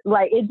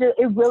like, it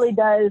really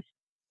does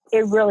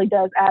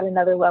add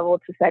another level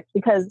to sex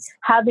because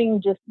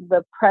having just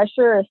the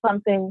pressure or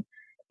something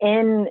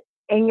in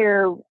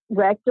your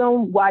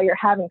rectum while you're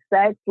having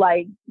sex,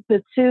 like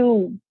the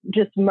two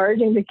just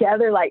merging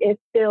together, like it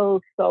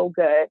feels so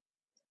good.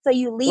 So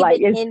you leave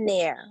it in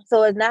there.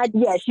 So it's not.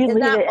 Yes, you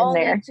leave it in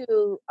there.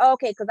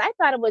 Okay, because I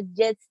thought it was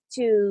just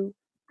to,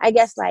 I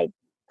guess, like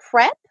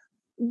prep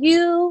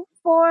you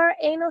for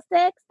anal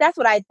sex. That's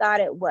what I thought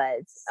it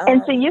was.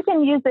 And so you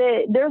can use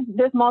it.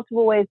 There's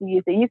multiple ways to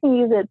use it. You can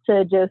use it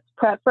to just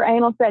prep for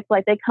anal sex.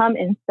 Like they come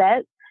in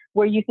sets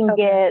where you can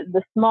get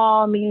the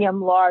small,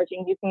 medium, large,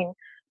 and you can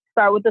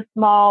start with the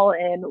small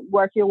and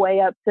work your way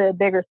up to a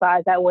bigger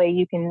size. That way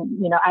you can,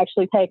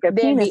 actually take a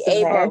penis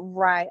in there.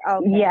 Right.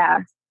 Okay. Yeah.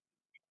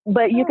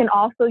 But you can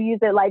also use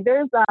it like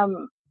there's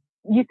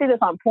you see this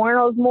on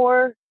pornos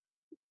more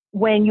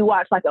when you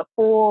watch like a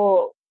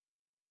full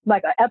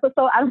like an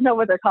episode. I don't know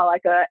what they're called,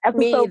 like a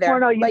episode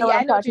porno. You know what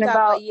I'm talking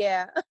about?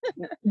 Yeah.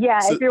 Yeah,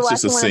 if you're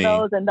watching one of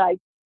those and like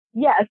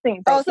a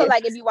scene. So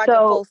like if you watch a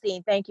full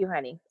scene, thank you,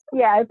 honey.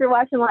 Yeah, if you're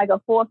watching like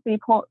a full scene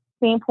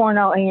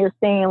porno and you're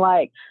seeing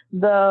like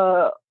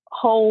the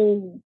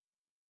whole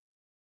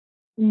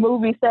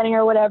movie setting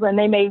or whatever, and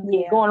they may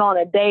be going on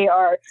a date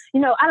or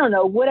I don't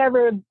know,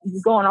 whatever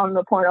is going on in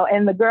the porno,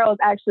 and the girl is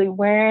actually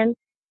wearing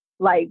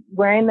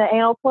the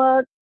anal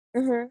plug.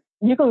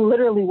 You can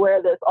literally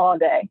wear this all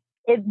day.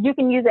 You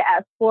can use it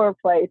as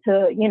foreplay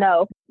to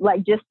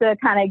like just to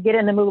kind of get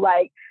in the mood.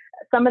 Like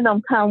some of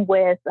them come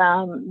with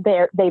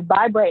they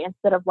vibrate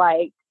instead of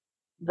like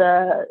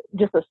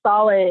just a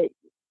solid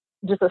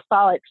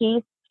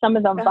piece. Some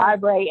of them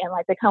vibrate and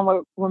like they come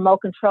with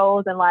remote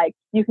controls, and like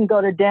you can go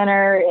to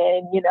dinner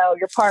and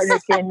your partner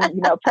can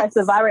press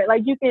the vibrate.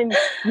 Like you can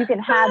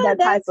have that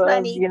type of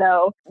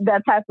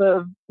that type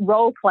of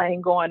role playing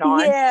going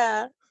on.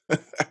 Yeah.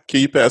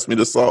 Can you pass me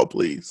the salt,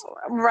 please?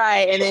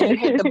 Right, and then you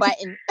hit the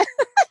button.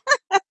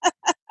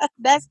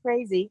 That's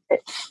crazy.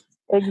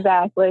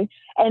 Exactly.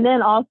 And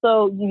then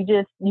also you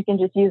can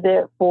just use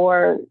it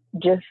for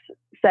just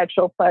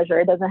sexual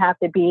pleasure. It doesn't have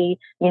to be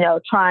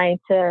trying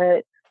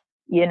to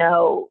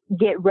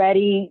get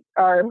ready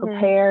or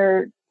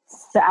prepared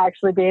to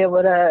actually be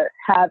able to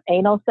have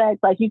anal sex.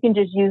 Like you can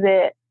just use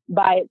it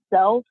by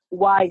itself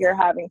while you're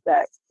having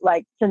sex,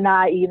 like to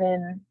not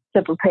even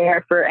to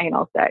prepare for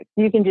anal sex.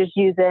 You can just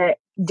use it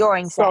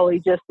during sex. Solely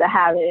just to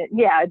have it.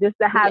 Yeah, just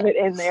to have it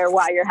in there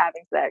while you're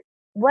having sex.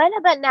 What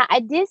about now? I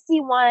did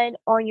see one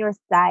on your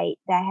site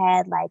that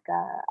had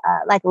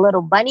like a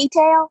little bunny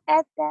tail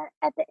at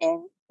the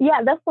end.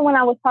 Yeah, that's the one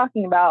I was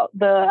talking about.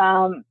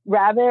 The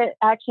rabbit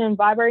action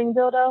vibrating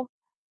dildo.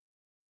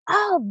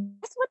 Oh,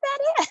 that's what that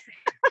is.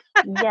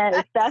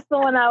 Yes, that's the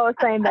one I was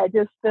saying that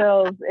just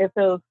feels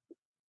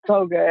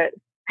so good.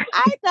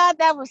 I thought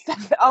that was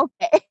something.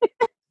 Okay.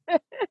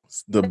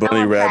 The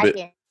bunny rabbit,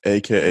 tracking.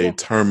 AKA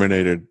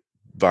Terminator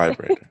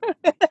vibrator.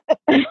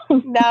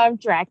 Now I'm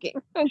tracking.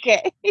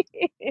 Okay.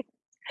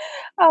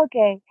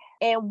 Okay.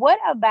 And what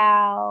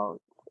about,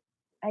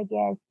 I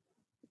guess,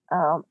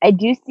 I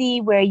do see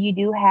where you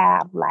do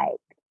have like,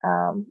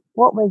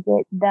 what was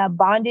it? The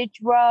bondage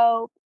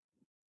rope.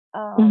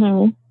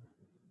 And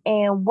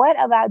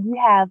what about, do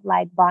you have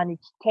like bondage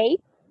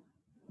tape?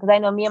 Because I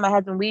know me and my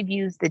husband, we've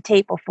used the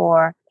tape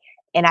before,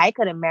 and I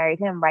could have married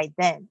him right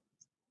then.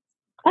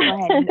 Go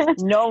ahead.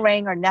 No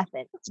ring or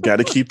nothing. Got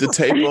to keep the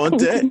tape on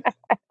deck.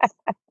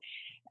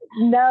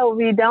 No,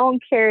 we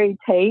don't carry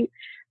tape.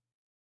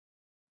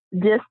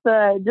 Just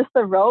the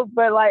rope,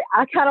 but like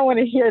I kind of want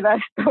to hear that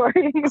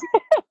story.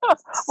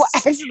 Well,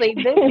 actually,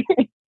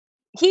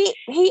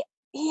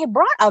 he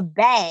brought a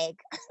bag.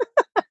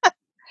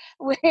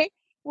 we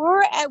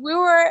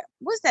were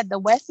what's that? The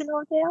Westin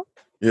Hotel.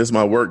 Here's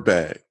my work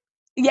bag.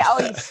 Yeah.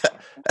 Oh,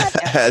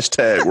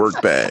 Hashtag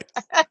work bag.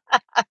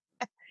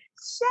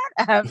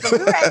 Shut up. So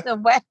we were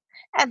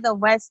at the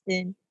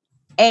Westin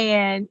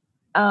and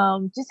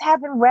just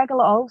having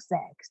regular old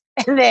sex,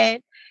 and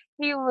then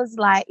he was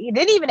like, he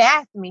didn't even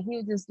ask me. He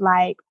was just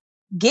like,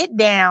 get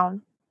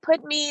down,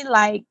 put me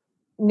like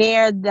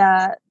near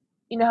the,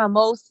 how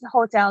most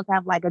hotels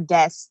have like a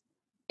desk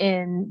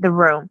in the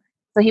room.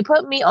 So he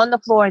put me on the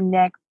floor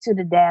next to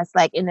the desk,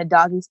 like in the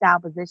doggy style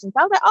position. So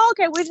I was like, oh,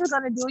 okay, we're just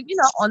going to do it,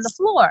 on the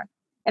floor.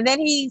 And then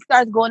he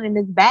starts going in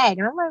this bag.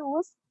 And I'm like,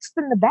 what's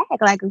in the bag?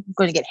 Like, I'm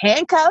going to get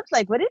handcuffs?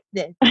 Like, what is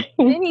this? And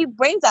then he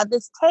brings out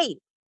this tape.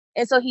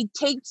 And so he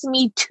takes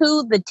me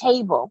to the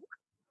table.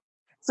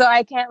 So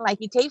I can't,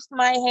 he tapes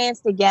my hands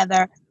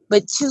together,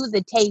 but to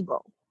the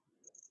table.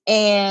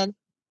 And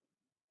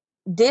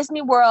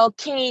Disney World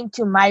came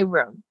to my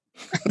room.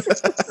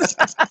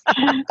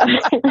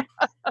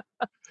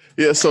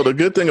 Yeah, so the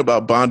good thing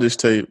about bondage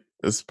tape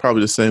is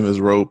probably the same as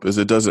rope, is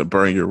it doesn't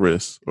burn your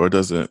wrist or it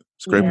doesn't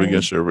scrape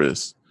against your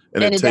wrist.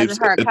 And it doesn't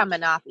hurt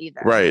coming off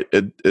either. Right.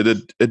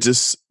 It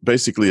just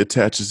basically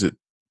attaches it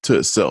to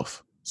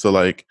itself. So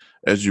like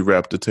as you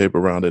wrap the tape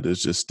around it,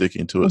 it's just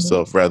sticking to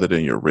itself rather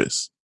than your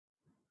wrist.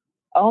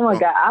 Oh my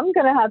God. I'm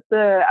gonna have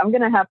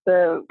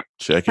to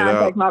check it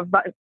out. I'm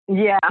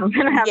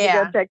gonna have to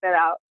go check that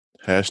out.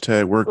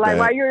 Hashtag work like bag.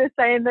 While you were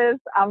saying this,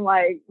 I'm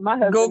like, my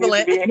husband Google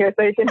needs to be in here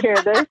so he can hear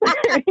this.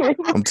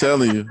 I'm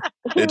telling you,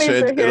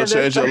 it'll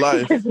change your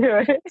life.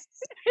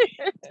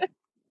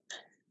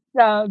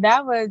 So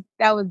that was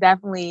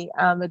definitely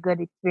a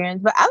good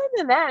experience. But other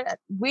than that,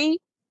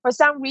 for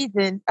some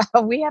reason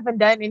we haven't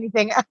done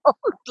anything else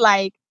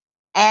like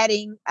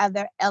adding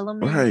other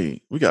elements.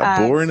 Right, we got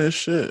boring as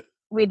shit.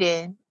 We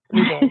did.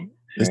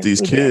 It's these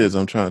kids.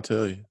 I'm trying to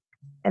tell you.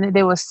 And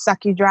they will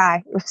suck you dry.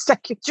 It will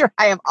suck you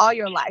dry of all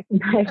your life.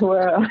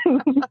 Well,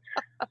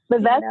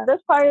 but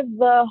that's part of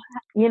the,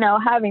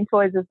 having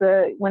toys is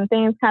when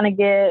things kind of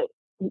get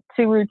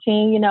too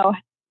routine,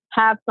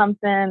 have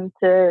something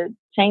to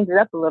change it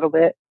up a little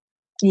bit.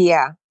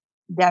 Yeah,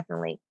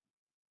 definitely.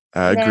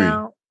 I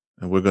agree.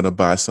 And we're going to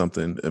buy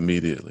something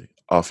immediately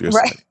off your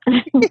site.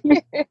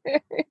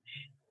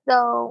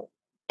 So,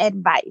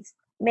 advice.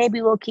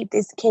 Maybe we'll keep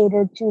this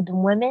catered to the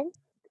women.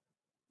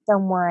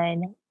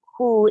 Someone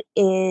who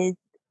is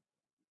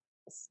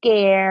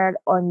scared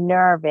or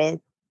nervous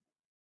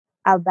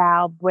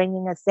about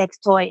bringing a sex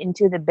toy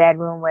into the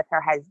bedroom with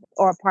her husband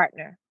or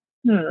partner.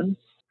 That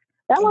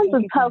one's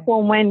a tough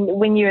one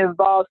when you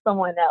involve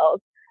someone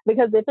else,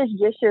 because if it's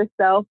just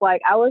yourself,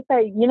 like I would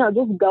say,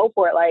 just go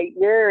for it. Like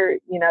you're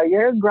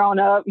a grown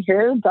up,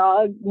 you're a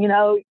dog,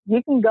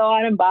 you can go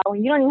out and buy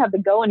one. You don't even have to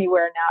go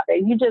anywhere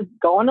nowadays. You just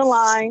go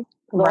online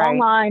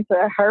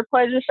to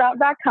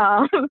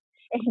herpleasureshop.com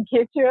and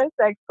get you a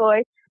sex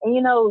toy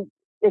and,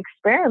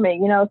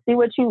 experiment, see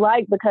what you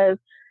like, because,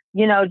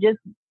 just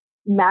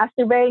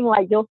masturbating,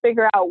 like you'll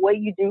figure out what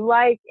you do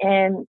like,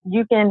 and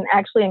you can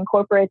actually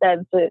incorporate that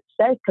into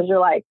sex because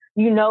you're like,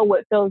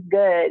 what feels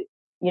good,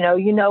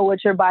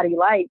 what your body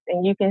likes,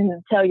 and you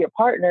can tell your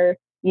partner,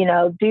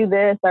 do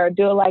this or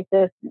do it like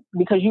this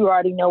because you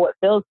already know what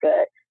feels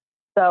good.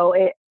 So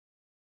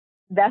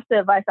that's the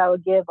advice I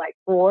would give, like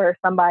for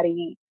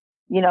somebody,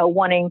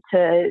 wanting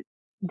to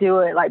do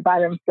it like by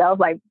themselves,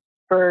 like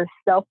for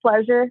self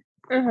pleasure.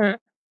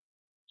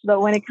 But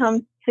when it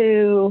comes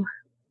to,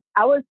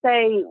 I would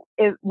say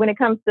when it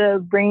comes to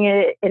bringing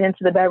it into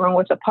the bedroom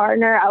with a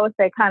partner, I would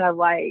say kind of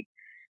like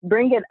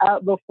bring it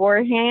up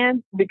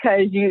beforehand,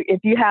 because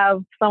if you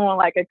have someone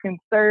like a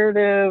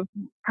conservative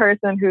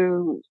person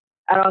who,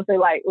 I don't say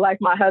like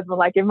my husband,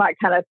 like it might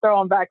kind of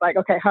throw him back, like,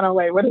 okay, hold on,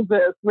 wait, what is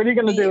this? What are you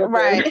going to do with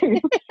this?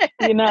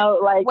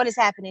 Like what is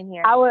happening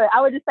here? I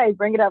would just say,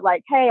 bring it up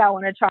like, hey, I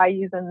want to try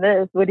using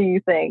this. What do you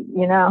think?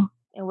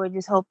 And we'll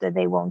just hope that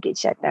they won't get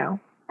shut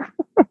down.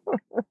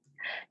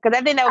 Because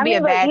I think that would be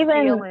a bad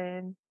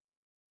feeling.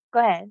 Go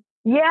ahead.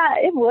 Yeah,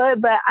 it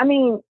would. But I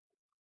mean,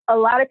 a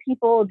lot of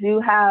people do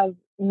have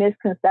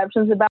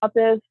misconceptions about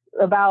this,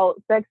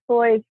 about sex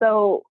toys.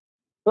 So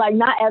like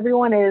not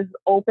everyone is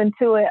open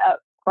to it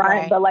up front.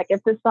 Right. But like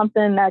if it's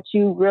something that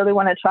you really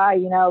want to try,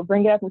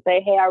 bring it up and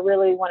say, hey, I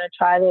really want to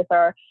try this,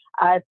 or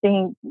I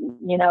think,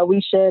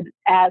 we should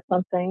add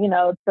something,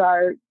 to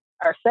our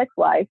sex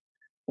life,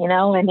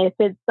 and if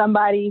it's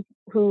somebody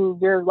who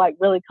you're like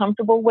really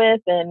comfortable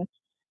with, and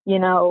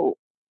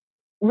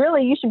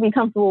really you should be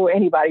comfortable with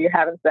anybody you're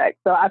having sex.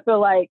 So I feel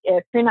like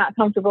if you're not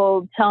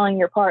comfortable telling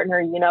your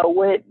partner,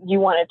 what you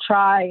want to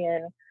try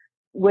and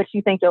what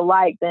you think you'll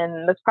like,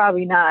 then that's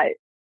probably not,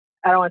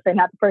 I don't want to say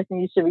not the person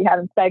you should be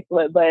having sex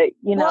with, but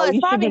you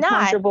should be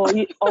comfortable,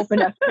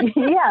 open up.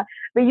 Yeah,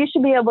 but you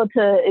should be able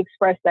to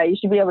express that. You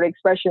should be able to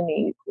express your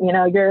needs.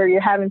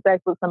 You're having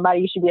sex with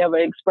somebody, you should be able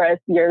to express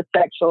your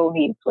sexual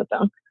needs with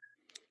them.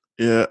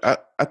 Yeah,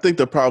 I think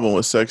the problem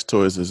with sex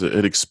toys is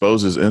it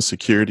exposes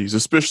insecurities,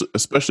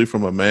 especially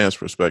from a man's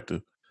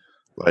perspective.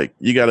 Like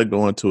you got to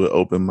go into it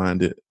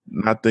open-minded,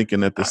 not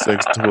thinking that the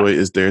sex toy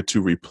is there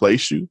to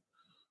replace you,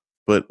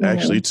 but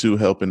actually to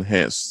help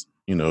enhance,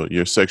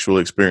 your sexual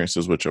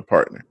experiences with your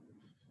partner.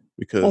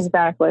 Because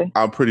exactly,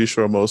 I'm pretty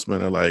sure most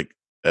men are like,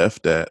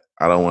 F that,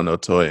 I don't want no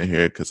toy in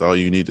here because all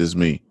you need is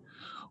me.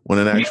 When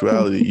in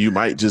actuality, you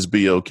might just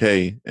be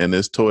okay, and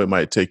this toy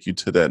might take you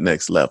to that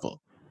next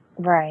level.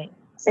 Right.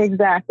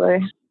 Exactly.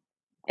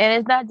 And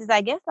it's not just,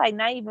 I guess, like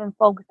not even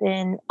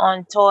focusing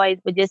on toys,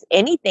 but just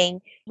anything.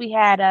 We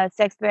had a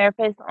sex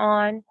therapist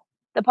on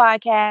the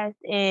podcast,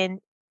 and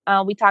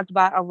we talked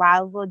about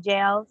arousal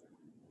gels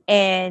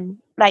and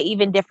like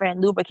even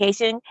different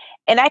lubrication.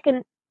 And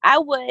I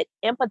would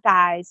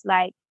empathize,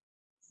 like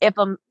if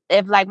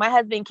like my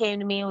husband came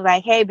to me and was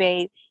like, hey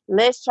babe,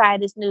 let's try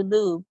this new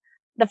lube.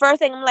 The first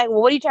thing I'm like,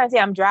 well, what are you trying to say?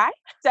 I'm dry?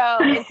 So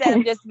instead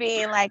of just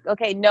being like,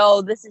 okay,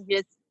 no, this is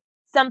just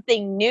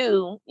something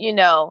new,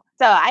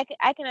 So I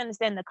can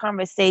understand the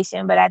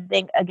conversation, but I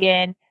think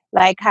again,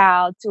 like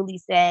how Tuli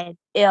said,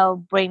 it'll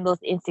bring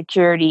those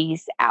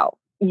insecurities out.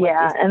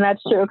 Yeah, and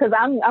that's true because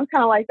I'm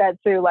kind of like that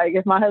too. Like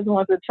if my husband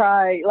wants to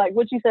try, like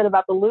what you said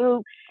about the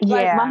lube,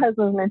 like my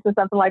husband's mentioned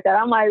something like that.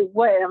 I'm like,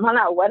 what? Am I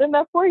not wet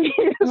enough for you?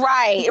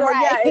 Right, so,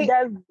 right.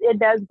 Yeah, it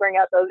does bring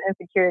out those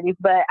insecurities.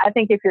 But I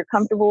think if you're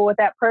comfortable with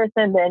that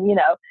person, then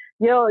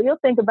you'll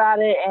think about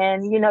it,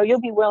 and you'll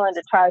be willing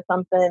to try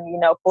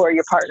something, for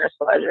your partner's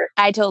pleasure.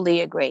 I totally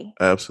agree.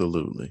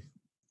 Absolutely.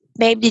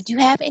 Babe, did you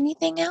have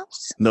anything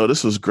else? No,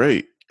 this was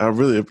great.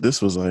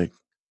 This was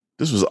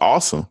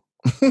awesome.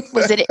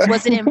 Was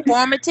it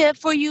informative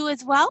for you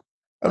as well?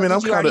 I mean,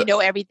 you already know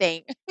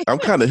everything. I'm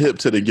kind of hip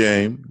to the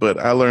game, but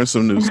I learned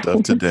some new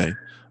stuff today.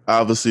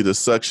 Obviously, the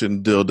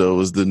suction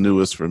dildo is the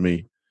newest for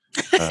me.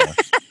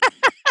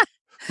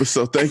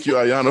 So thank you,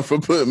 Ayana, for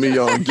putting me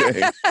on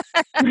game.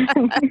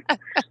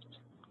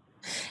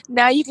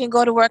 Now you can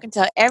go to work and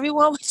tell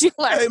everyone what you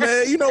learned. Hey,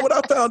 man, you know what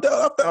I found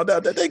out? I found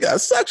out that they got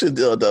suction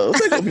dildos.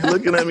 They're going to be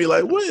looking at me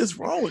like, what is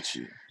wrong with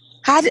you?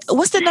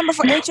 What's the number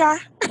for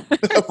HR?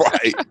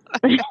 Right.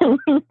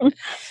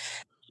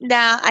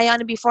 Now,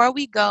 Ayana, before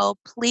we go,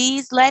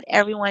 please let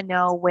everyone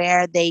know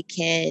where they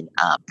can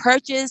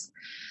purchase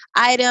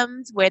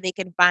items, where they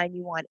can find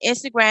you on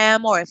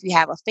Instagram, or if you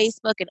have a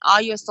Facebook, and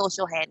all your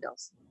social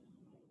handles.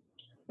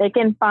 They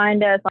can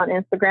find us on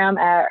Instagram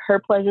at Her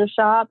Pleasure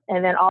Shop,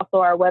 and then also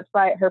our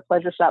website,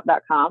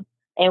 herpleasureshop.com.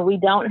 And we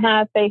don't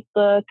have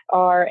Facebook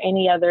or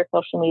any other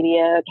social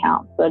media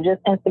accounts. So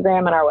just Instagram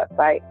and our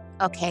website.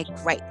 Okay,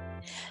 great.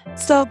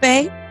 So,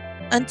 babe,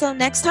 until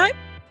next time.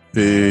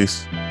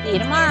 Peace. See you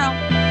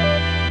tomorrow.